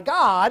Lord thy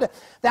God,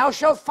 thou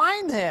shalt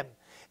find him,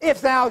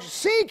 if thou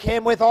seek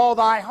him with all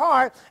thy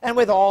heart and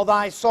with all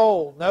thy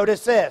soul.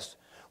 Notice this,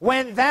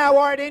 when thou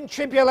art in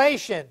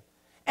tribulation,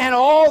 and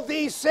all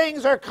these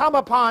things are come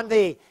upon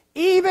thee,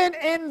 even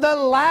in the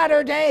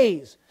latter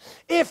days,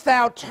 if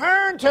thou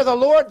turn to the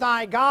Lord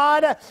thy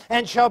God,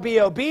 and shall be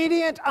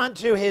obedient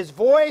unto his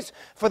voice,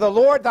 for the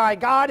Lord thy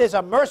God is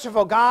a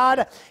merciful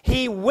God,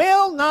 he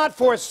will not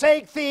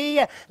forsake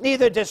thee,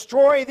 neither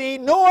destroy thee,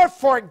 nor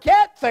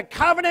forget the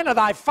covenant of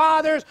thy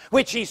fathers,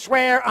 which he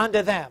sware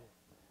unto them.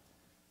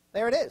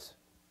 There it is.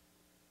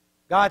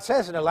 God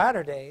says in the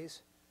latter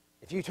days,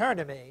 if you turn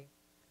to me,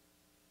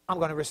 I'm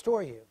going to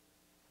restore you.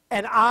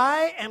 And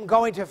I am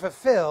going to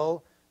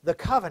fulfill the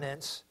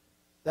covenants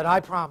that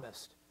I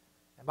promised.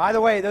 And by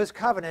the way, those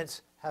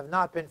covenants have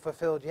not been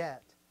fulfilled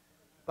yet.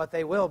 But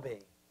they will be.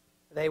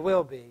 They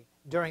will be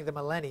during the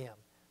millennium.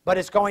 But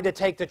it's going to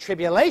take the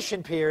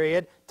tribulation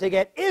period to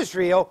get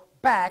Israel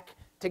back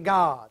to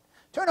God.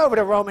 Turn over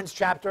to Romans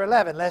chapter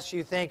 11, lest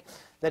you think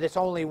that it's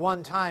only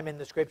one time in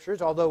the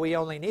Scriptures, although we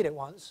only need it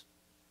once.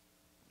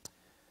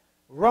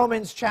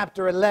 Romans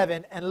chapter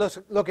 11, and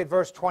look at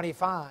verse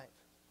 25.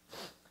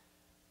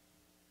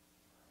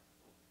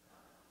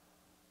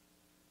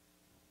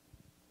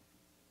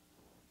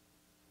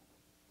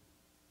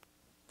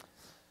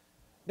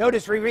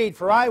 Notice we read,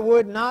 "For I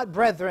would not,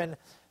 brethren,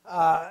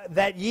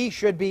 that ye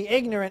should be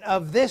ignorant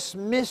of this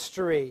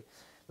mystery,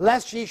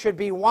 lest ye should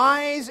be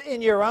wise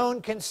in your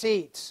own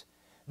conceits,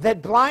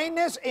 that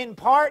blindness in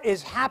part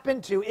is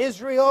happened to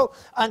Israel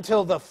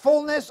until the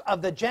fullness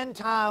of the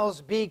Gentiles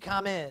be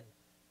come in.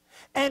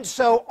 And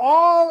so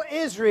all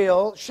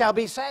Israel shall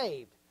be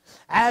saved.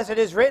 As it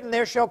is written,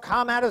 there shall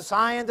come out of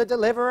Zion the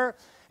deliverer,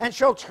 and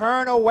shall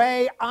turn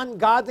away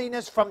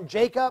ungodliness from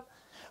Jacob.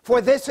 For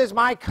this is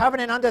my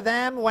covenant unto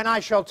them, when I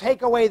shall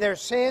take away their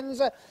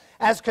sins.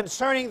 As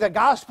concerning the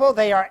gospel,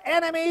 they are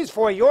enemies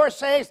for your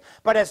sakes,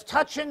 but as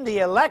touching the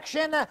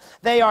election,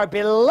 they are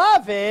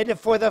beloved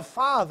for the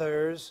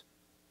Father's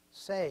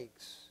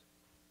sakes."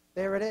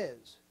 There it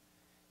is.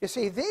 You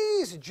see,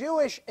 these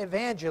Jewish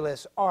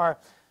evangelists are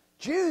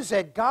Jews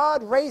that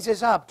God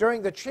raises up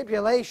during the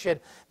tribulation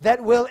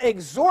that will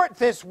exhort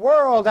this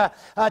world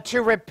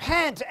to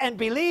repent and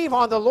believe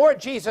on the Lord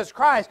Jesus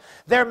Christ.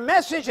 Their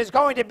message is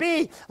going to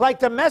be like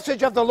the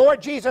message of the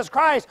Lord Jesus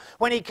Christ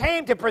when he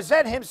came to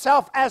present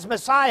himself as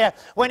Messiah.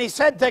 When he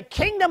said the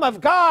kingdom of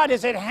God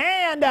is at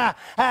hand,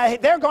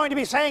 they're going to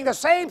be saying the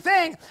same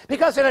thing,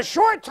 because in a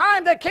short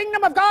time the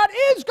kingdom of God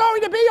is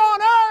going to be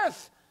on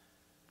earth.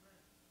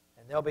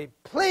 And they'll be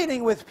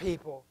pleading with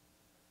people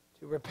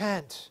to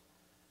repent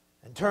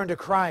and turn to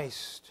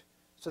Christ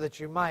so that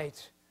you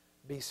might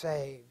be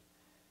saved.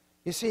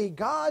 You see,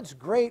 God's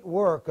great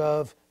work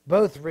of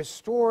both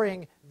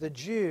restoring the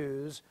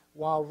Jews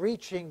while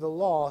reaching the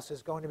lost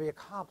is going to be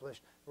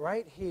accomplished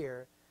right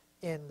here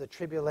in the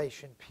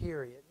tribulation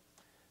period.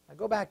 Now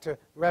go back to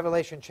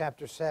Revelation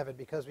chapter 7,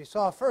 because we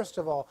saw, first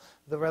of all,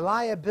 the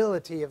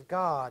reliability of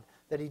God,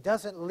 that he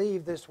doesn't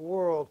leave this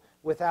world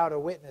without a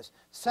witness.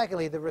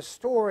 Secondly, the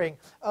restoring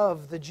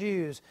of the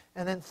Jews.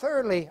 And then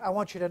thirdly, I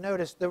want you to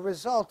notice the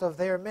result of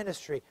their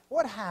ministry.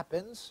 What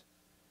happens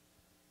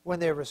when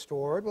they're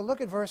restored? Well,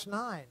 look at verse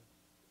 9.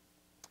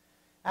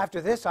 "After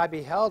this I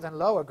beheld, and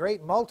lo, a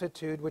great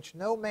multitude, which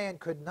no man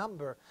could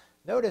number,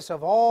 notice,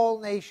 of all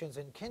nations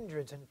and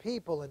kindreds and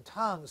people and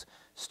tongues,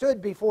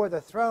 stood before the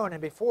throne and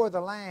before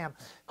the Lamb,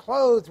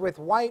 clothed with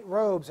white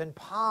robes and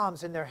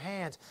palms in their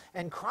hands,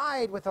 and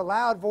cried with a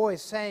loud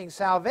voice, saying,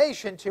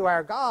 Salvation to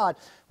our God,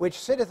 which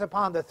sitteth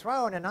upon the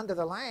throne and unto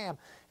the Lamb.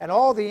 And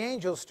all the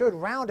angels stood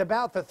round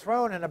about the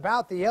throne and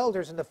about the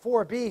elders and the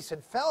four beasts,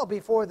 and fell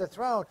before the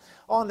throne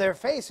on their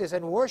faces,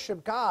 and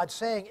worshipped God,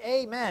 saying,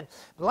 Amen.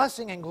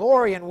 Blessing and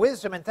glory and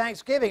wisdom and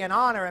thanksgiving and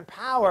honor and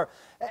power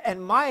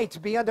and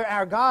might be unto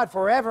our God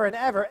forever and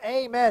ever.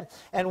 Amen.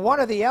 And one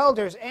of the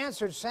elders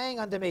answered, saying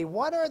unto me,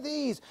 What are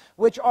these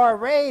which are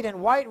arrayed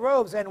in white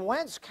robes, and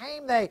whence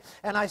came they?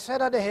 And I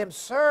said unto him,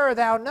 Sir,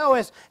 thou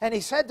knowest. And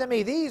he said to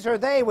me, These are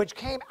they which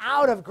came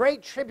out of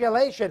great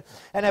tribulation,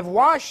 and have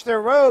washed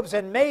their robes,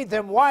 and made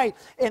them white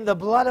in the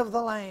blood of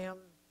the Lamb.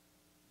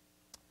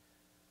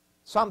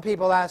 Some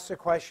people ask the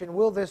question,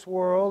 will this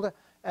world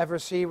ever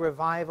see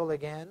revival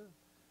again?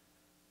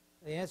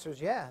 The answer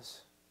is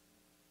yes,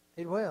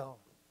 it will.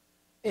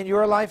 In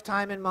your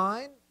lifetime and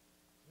mine?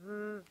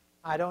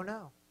 I don't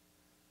know.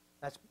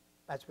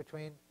 That's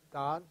between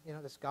God,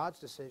 that's God's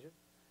decision.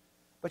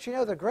 But you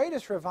know, the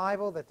greatest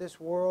revival that this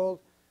world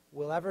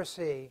will ever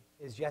see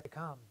is yet to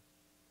come.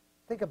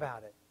 Think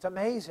about it. It's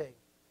amazing.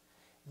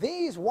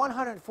 These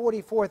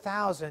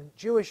 144,000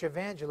 Jewish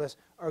evangelists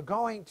are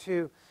going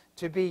to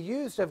be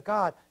used of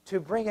God to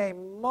bring a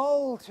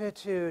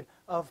multitude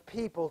of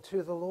people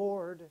to the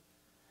Lord.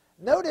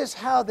 Notice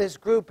how this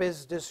group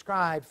is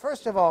described.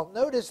 First of all,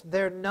 notice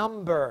their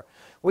number.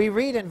 We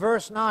read in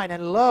verse 9,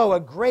 and lo, a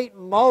great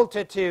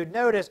multitude,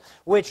 notice,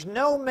 which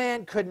no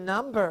man could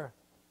number.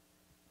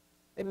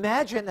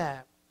 Imagine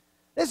that.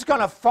 This is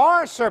going to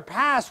far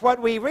surpass what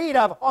we read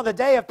of on the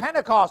day of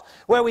Pentecost,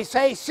 where we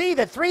say, see,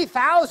 the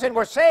 3,000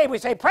 were saved. We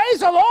say, praise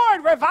the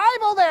Lord,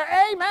 revival there,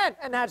 amen.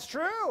 And that's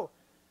true.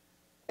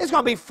 It's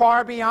going to be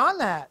far beyond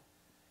that.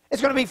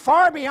 It's going to be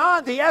far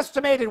beyond the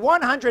estimated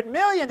 100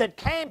 million that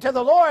came to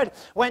the Lord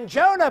when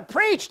Jonah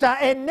preached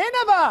in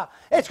Nineveh.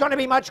 It's going to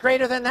be much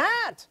greater than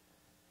that.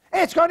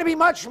 It's going to be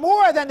much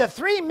more than the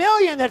 3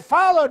 million that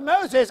followed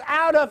Moses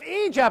out of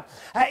Egypt,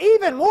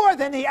 even more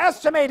than the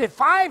estimated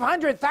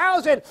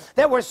 500,000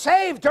 that were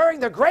saved during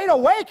the Great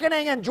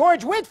Awakening and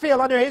George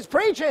Whitefield under his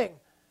preaching.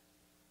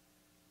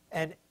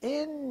 An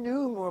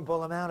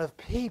innumerable amount of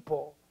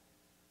people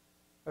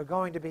are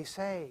going to be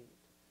saved.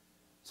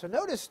 So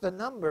notice the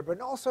number, but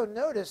also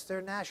notice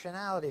their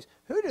nationalities.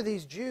 Who do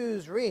these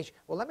Jews reach?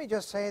 Well, let me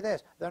just say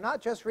this. They're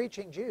not just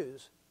reaching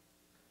Jews.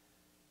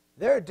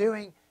 They're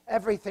doing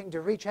everything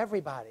to reach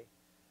everybody.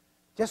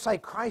 Just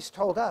like Christ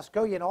told us,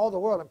 go ye in all the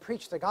world and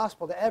preach the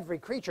gospel to every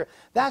creature.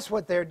 That's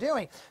what they're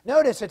doing.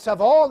 Notice it's of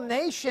all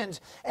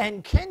nations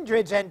and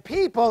kindreds and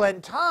people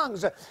and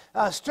tongues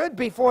stood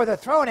before the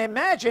throne.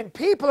 Imagine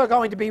people are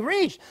going to be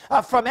reached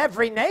from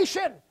every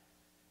nation.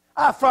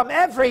 From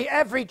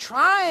every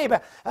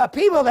tribe,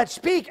 people that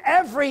speak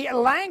every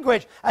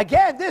language.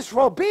 Again, this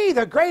will be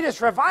the greatest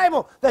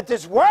revival that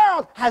this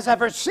world has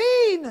ever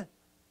seen.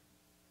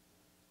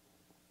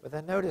 But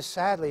then notice,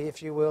 sadly,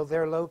 if you will,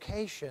 their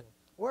location.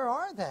 Where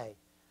are they?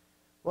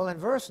 Well, in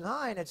verse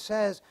 9 it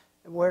says,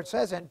 where it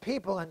says, and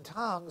people and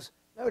tongues,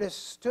 notice,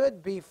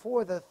 stood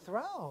before the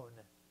throne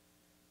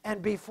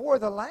and before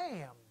the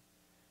Lamb,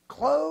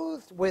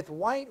 clothed with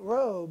white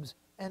robes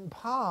and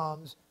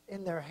palms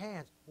in their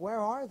hands. Where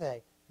are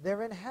they?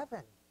 They're in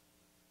heaven.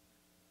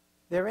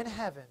 They're in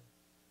heaven.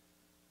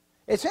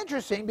 It's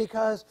interesting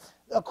because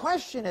a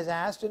question is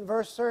asked in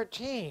verse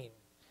 13.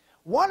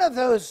 One of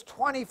those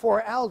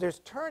 24 elders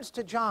turns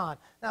to John.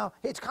 Now,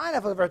 it's kind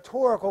of a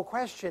rhetorical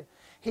question.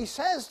 He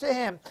says to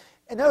him,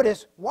 and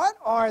notice, what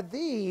are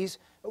these?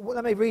 Well,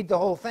 let me read the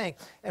whole thing.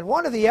 And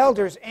one of the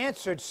elders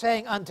answered,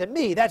 saying unto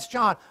me, that's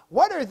John,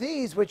 what are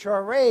these which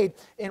are arrayed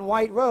in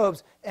white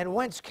robes, and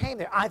whence came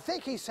they? I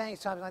think he's saying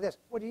something like this.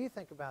 What do you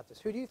think about this?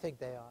 Who do you think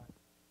they are?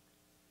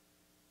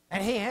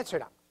 And he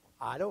answered,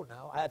 I don't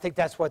know. I think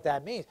that's what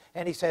that means.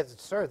 And he says,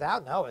 sir, thou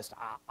knowest.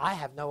 I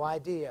have no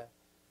idea.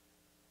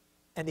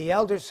 And the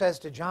elder says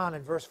to John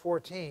in verse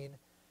 14,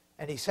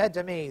 and he said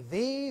to me,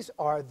 these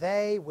are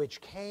they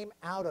which came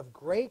out of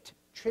great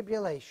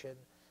tribulation,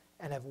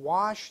 and have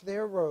washed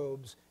their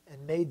robes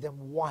and made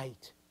them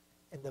white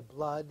in the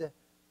blood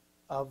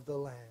of the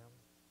Lamb.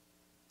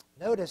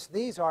 Notice,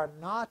 these are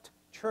not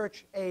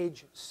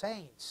church-age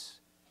saints.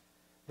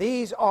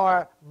 These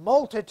are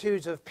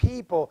multitudes of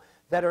people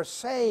that are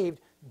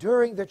saved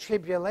during the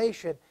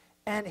tribulation,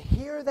 and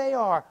here they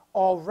are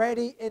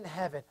already in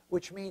heaven,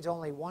 which means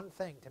only one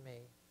thing to me.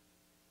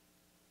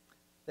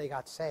 They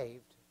got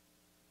saved,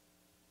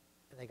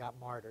 and they got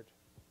martyred.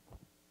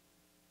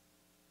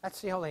 That's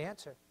the only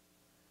answer.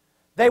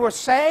 They were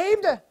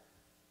saved,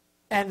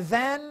 and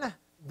then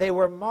they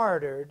were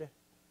martyred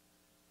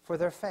for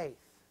their faith.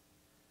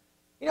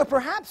 You know,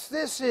 perhaps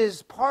this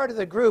is part of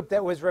the group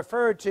that was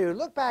referred to.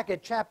 Look back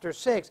at chapter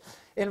 6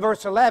 in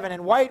verse 11.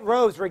 And white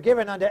robes were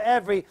given unto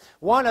every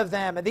one of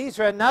them. And these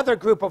are another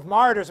group of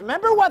martyrs.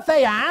 Remember what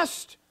they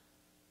asked?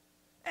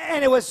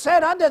 And it was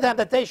said unto them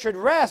that they should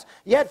rest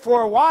yet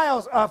for a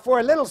while, for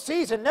a little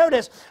season,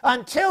 notice,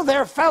 until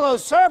their fellow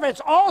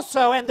servants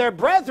also and their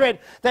brethren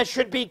that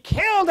should be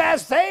killed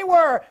as they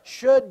were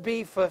should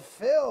be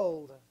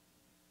fulfilled.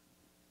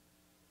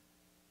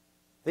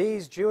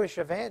 These Jewish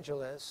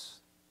evangelists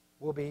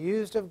will be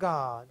used of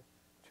God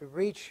to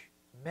reach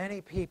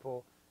many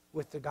people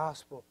with the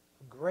gospel.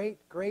 A great,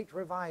 great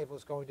revival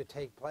is going to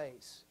take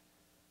place,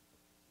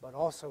 but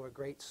also a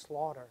great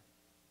slaughter.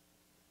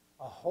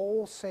 A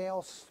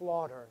wholesale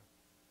slaughter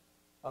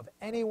of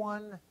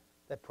anyone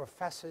that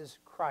professes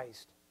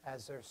Christ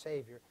as their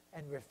Savior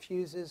and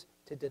refuses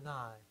to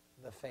deny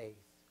the faith.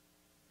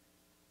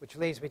 Which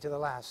leads me to the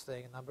last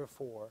thing, number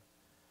 4,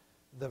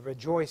 the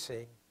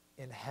rejoicing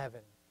in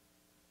heaven.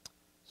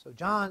 So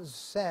John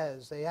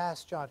says, they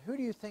asked John, who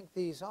do you think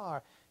these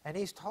are? And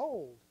he's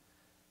told,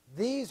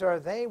 these are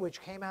they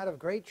which came out of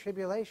great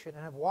tribulation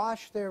and have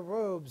washed their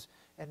robes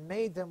and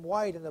made them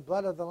white in the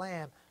blood of the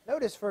Lamb.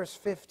 Notice verse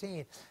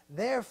 15.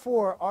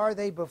 Therefore are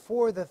they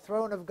before the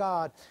throne of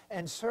God,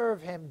 and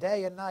serve him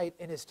day and night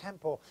in his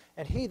temple.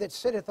 And he that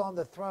sitteth on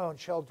the throne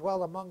shall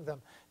dwell among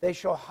them. They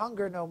shall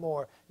hunger no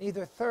more,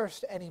 neither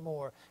thirst any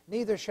more,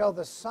 neither shall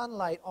the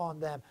sunlight on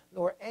them,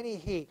 nor any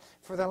heat.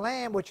 For the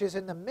Lamb which is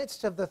in the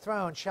midst of the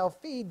throne shall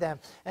feed them,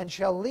 and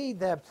shall lead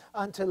them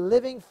unto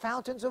living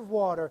fountains of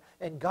water,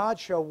 and God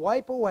shall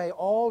wipe away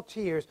all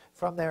tears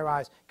from their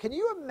eyes. Can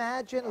you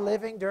imagine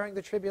living during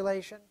the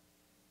tribulation?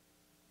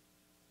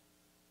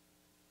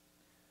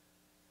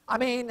 I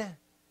mean,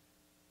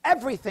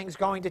 everything's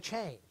going to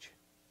change.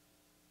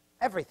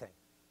 Everything.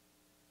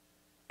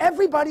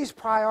 Everybody's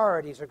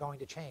priorities are going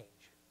to change.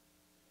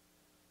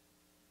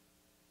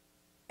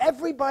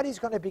 Everybody's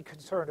going to be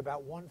concerned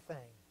about one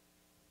thing: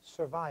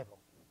 survival.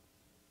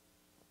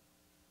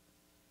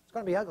 It's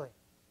going to be ugly.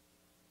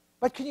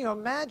 But can you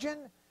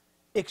imagine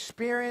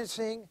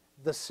experiencing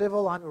the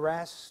civil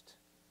unrest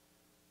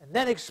and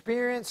then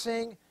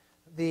experiencing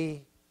the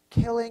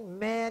killing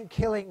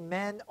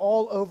men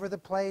all over the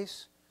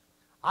place?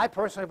 I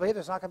personally believe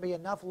there's not going to be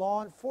enough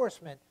law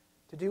enforcement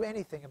to do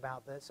anything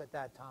about this at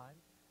that time.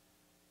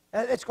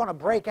 It's going to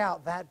break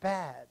out that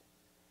bad.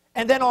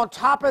 And then on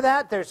top of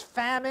that, there's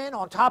famine.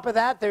 On top of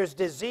that, there's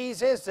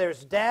diseases,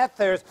 there's death,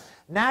 there's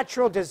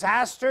natural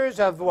disasters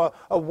of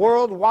a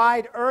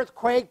worldwide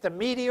earthquake, the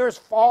meteors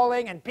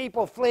falling and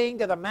people fleeing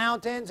to the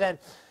mountains and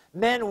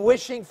men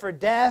wishing for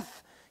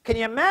death. Can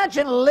you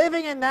imagine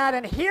living in that?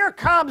 And here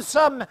comes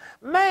some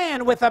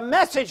man with a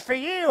message for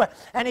you,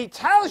 and he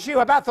tells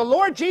you about the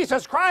Lord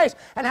Jesus Christ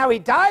and how he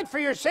died for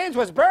your sins,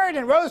 was buried,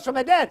 and rose from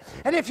the dead.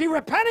 And if you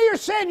repent of your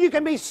sin, you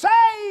can be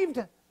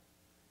saved,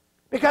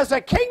 because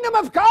the kingdom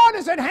of God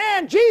is at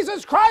hand.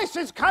 Jesus Christ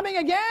is coming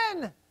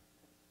again. And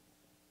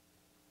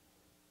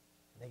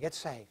they get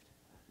saved.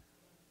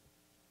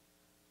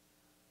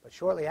 But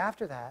shortly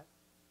after that,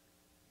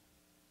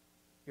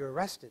 you're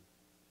arrested.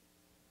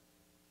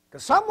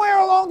 Because somewhere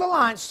along the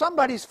line,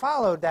 somebody's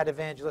followed that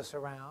evangelist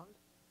around,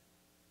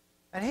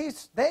 and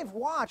they've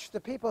watched the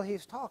people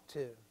he's talked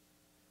to.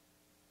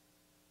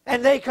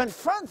 And they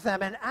confront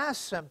them and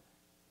ask them,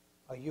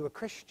 are you a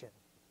Christian?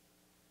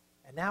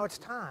 And now it's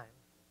time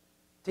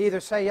to either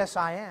say, yes,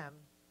 I am,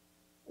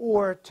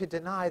 or to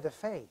deny the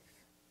faith.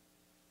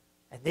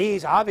 And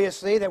these,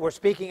 obviously, that we're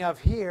speaking of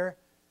here,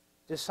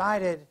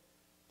 decided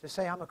to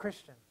say, I'm a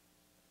Christian.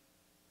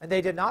 And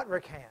they did not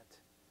recant.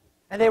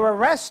 And they were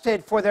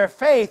arrested for their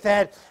faith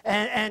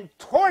and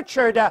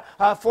tortured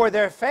for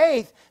their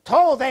faith,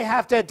 told they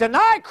have to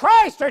deny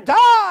Christ or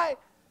die.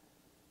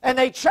 And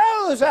they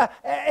chose,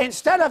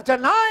 instead of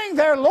denying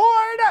their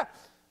Lord,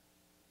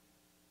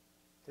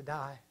 to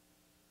die.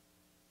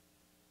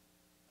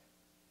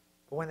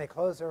 But when they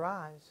closed their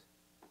eyes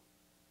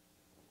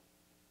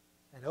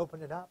and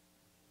opened it up,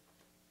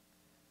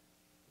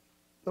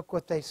 look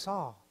what they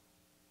saw.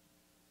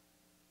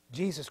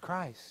 Jesus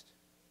Christ.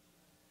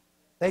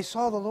 They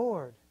saw the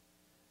Lord.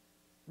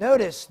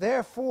 Notice,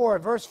 therefore,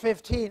 verse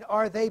 15,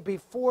 are they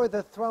before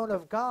the throne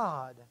of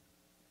God?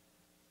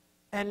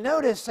 And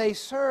notice, they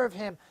serve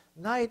him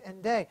night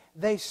and day.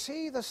 They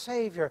see the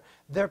Savior.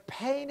 Their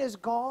pain is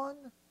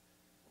gone.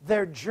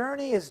 Their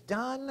journey is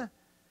done.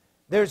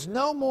 There's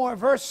no more,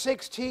 verse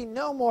 16,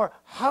 no more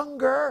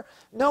hunger,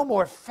 no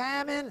more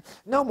famine,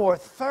 no more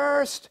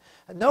thirst,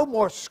 no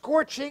more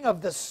scorching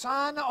of the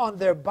sun on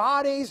their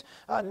bodies,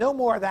 no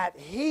more of that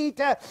heat.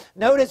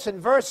 Notice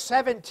in verse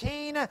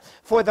 17,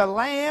 for the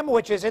Lamb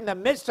which is in the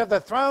midst of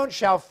the throne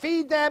shall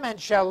feed them and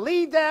shall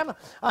lead them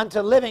unto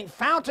living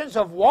fountains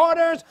of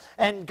waters,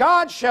 and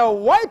God shall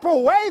wipe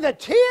away the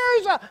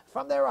tears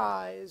from their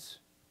eyes.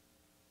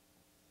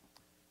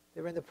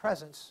 They're in the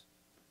presence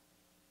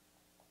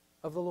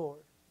of the Lord.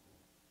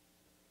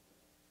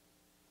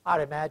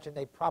 I'd imagine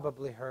they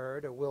probably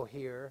heard or will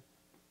hear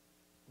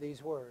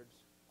these words.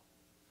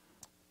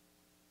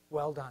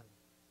 Well done,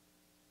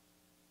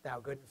 thou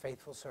good and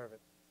faithful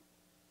servant.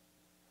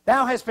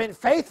 Thou hast been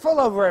faithful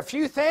over a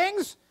few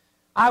things.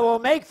 I will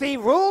make thee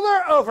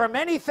ruler over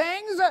many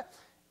things.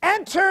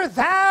 Enter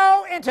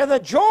thou into the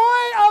joy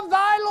of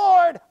thy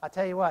Lord. I'll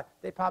tell you what,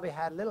 they probably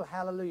had a little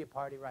hallelujah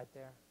party right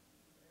there.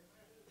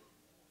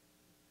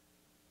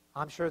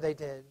 I'm sure they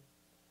did.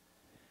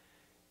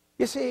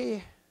 You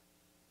see,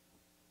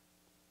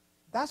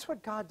 that's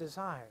what God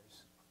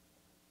desires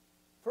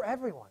for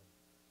everyone,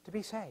 to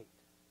be saved.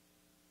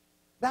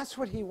 That's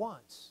what he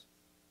wants.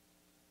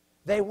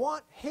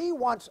 He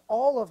wants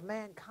all of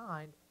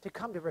mankind to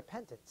come to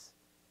repentance.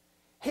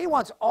 He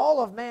wants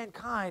all of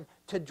mankind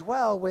to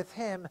dwell with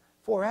him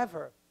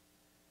forever.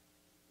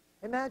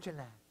 Imagine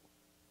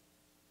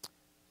that.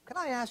 Can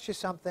I ask you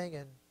something?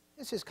 And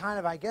this is kind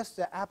of, I guess,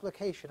 the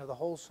application of the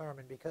whole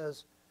sermon,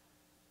 because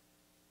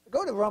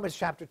go to Romans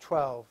chapter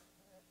 12,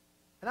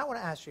 and I want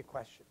to ask you a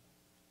question.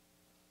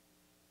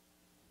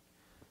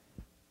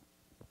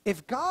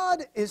 If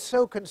God is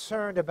so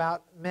concerned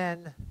about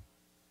men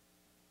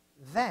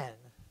then,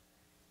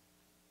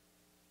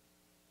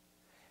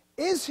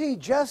 is he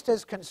just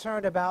as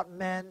concerned about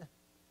men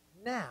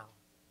now?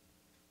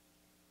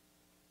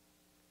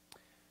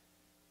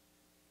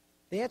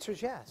 The answer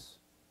is yes.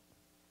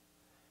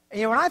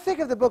 And when I think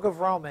of the book of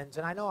Romans,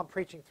 and I know I'm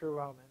preaching through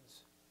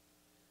Romans,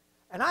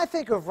 and I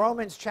think of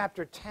Romans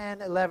chapter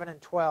 10, 11,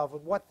 and 12,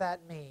 and what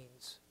that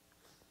means,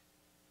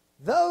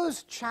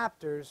 those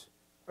chapters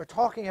are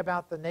talking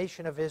about the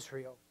nation of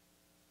Israel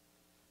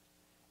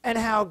and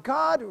how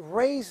God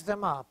raised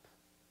them up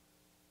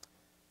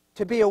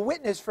to be a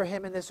witness for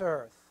Him in this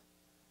earth.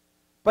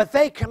 But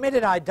they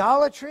committed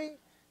idolatry,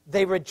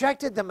 they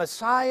rejected the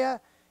Messiah,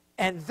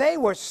 and they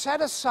were set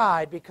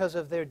aside because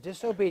of their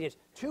disobedience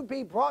to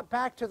be brought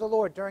back to the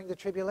Lord during the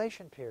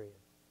tribulation period.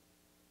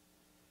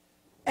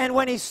 And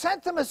when He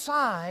sent them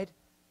aside,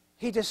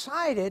 He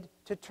decided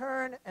to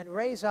turn and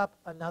raise up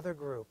another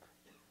group.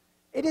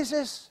 It is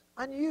this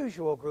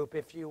unusual group,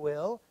 if you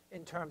will,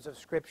 in terms of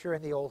Scripture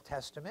in the Old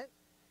Testament.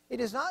 It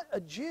is not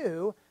a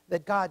Jew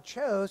that God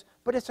chose,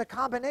 but it's a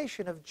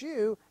combination of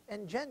Jew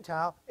and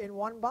Gentile in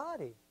one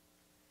body.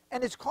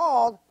 And it's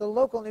called the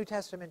local New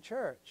Testament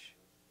church.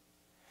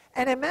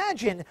 And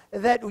imagine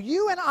that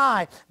you and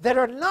I, that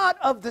are not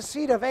of the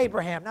seed of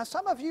Abraham. Now,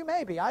 some of you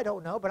may be, I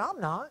don't know, but I'm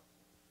not.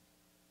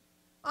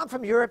 I'm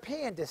from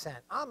European descent.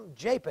 I'm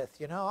Japheth,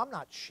 I'm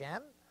not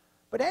Shem.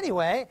 But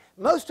anyway,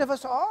 most of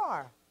us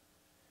are.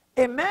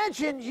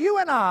 Imagine you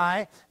and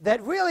I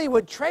that really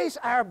would trace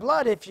our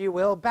blood, if you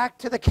will, back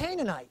to the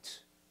Canaanites.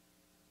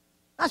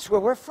 That's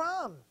where we're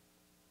from.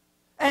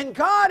 And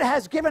God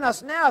has given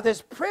us now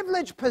this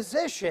privileged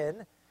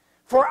position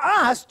for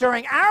us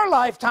during our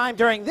lifetime,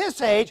 during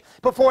this age,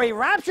 before He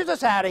raptures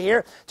us out of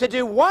here, to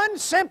do one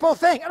simple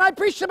thing. And I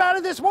preached about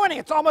it this morning.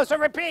 It's almost a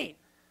repeat.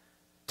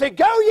 To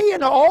go ye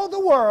into all the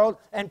world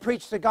and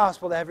preach the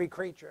gospel to every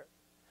creature.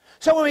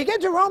 So when we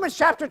get to Romans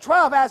chapter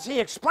 12, as he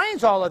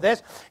explains all of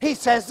this, he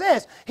says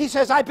this. He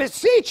says, I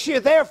beseech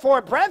you,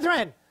 therefore,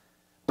 brethren,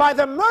 by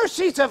the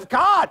mercies of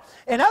God.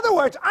 In other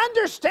words,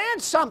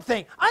 understand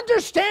something.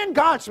 Understand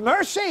God's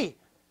mercy.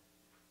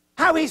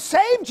 How He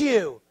saved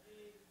you.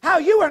 How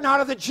you are not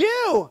of the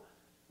Jew.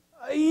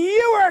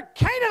 You are a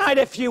Canaanite,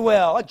 if you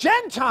will, a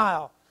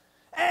Gentile.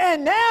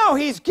 And now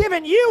He's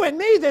given you and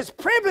me this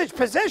privileged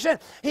position.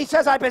 He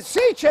says, I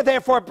beseech you,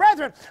 therefore,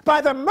 brethren,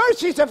 by the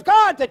mercies of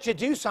God, that you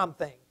do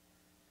something.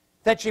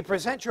 That you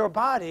present your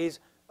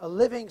bodies a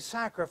living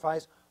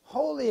sacrifice,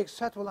 wholly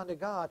acceptable unto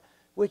God,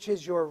 which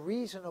is your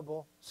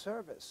reasonable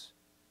service.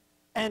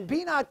 And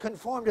be not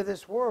conformed to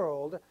this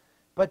world,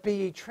 but be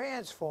ye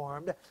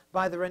transformed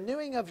by the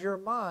renewing of your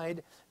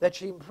mind, that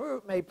ye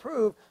may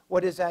prove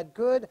what is that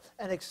good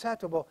and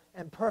acceptable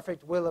and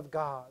perfect will of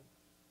God.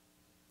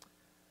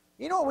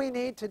 You know what we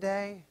need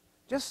today?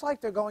 Just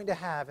like they're going to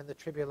have in the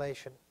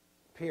tribulation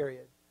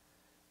period.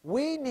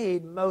 We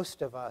need,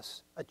 most of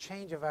us, a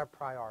change of our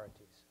priorities.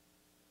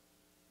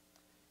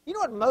 You know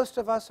what most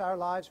of us, our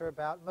lives are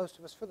about? Most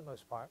of us, for the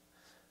most part,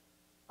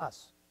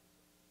 us.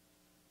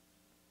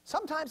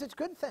 Sometimes it's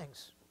good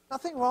things.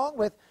 Nothing wrong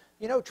with,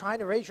 trying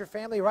to raise your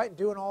family right and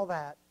doing all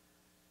that.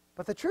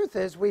 But the truth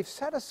is, we've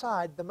set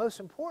aside the most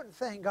important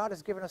thing God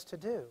has given us to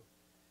do.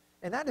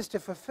 And that is to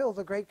fulfill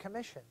the Great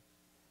Commission.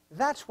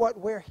 That's what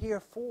we're here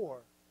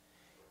for.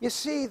 You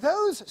see,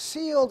 those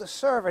sealed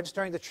servants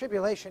during the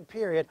tribulation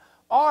period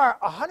are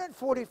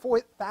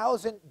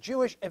 144,000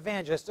 Jewish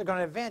evangelists that are going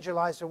to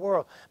evangelize the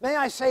world. May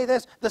I say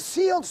this? The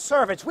sealed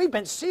servants, we've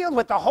been sealed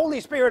with the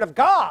Holy Spirit of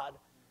God.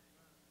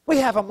 We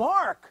have a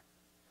mark.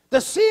 The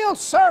sealed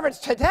servants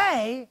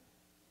today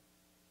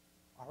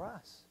are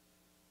us.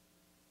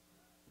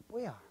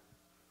 We are.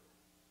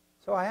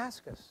 So I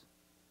ask us,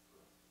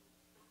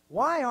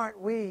 why aren't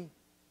we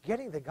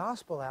getting the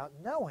gospel out,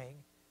 knowing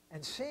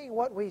and seeing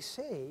what we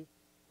see,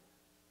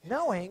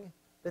 knowing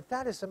that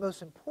that is the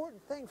most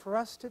important thing for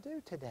us to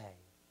do today?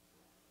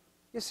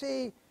 You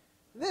see,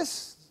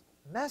 this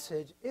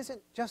message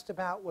isn't just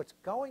about what's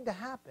going to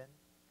happen.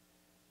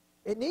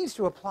 It needs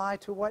to apply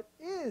to what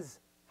is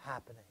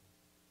happening.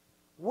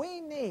 We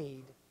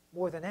need,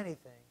 more than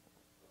anything,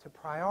 to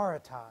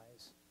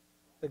prioritize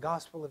the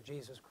gospel of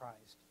Jesus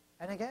Christ.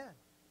 And again,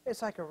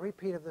 it's like a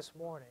repeat of this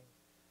morning.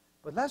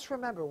 But let's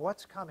remember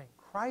what's coming.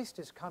 Christ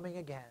is coming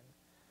again.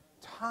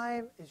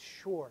 Time is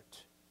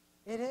short.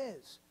 It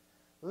is.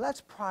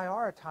 Let's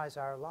prioritize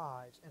our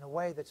lives in a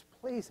way that's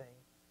pleasing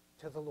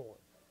to the Lord.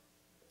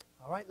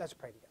 All right, let's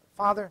pray together.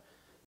 Father,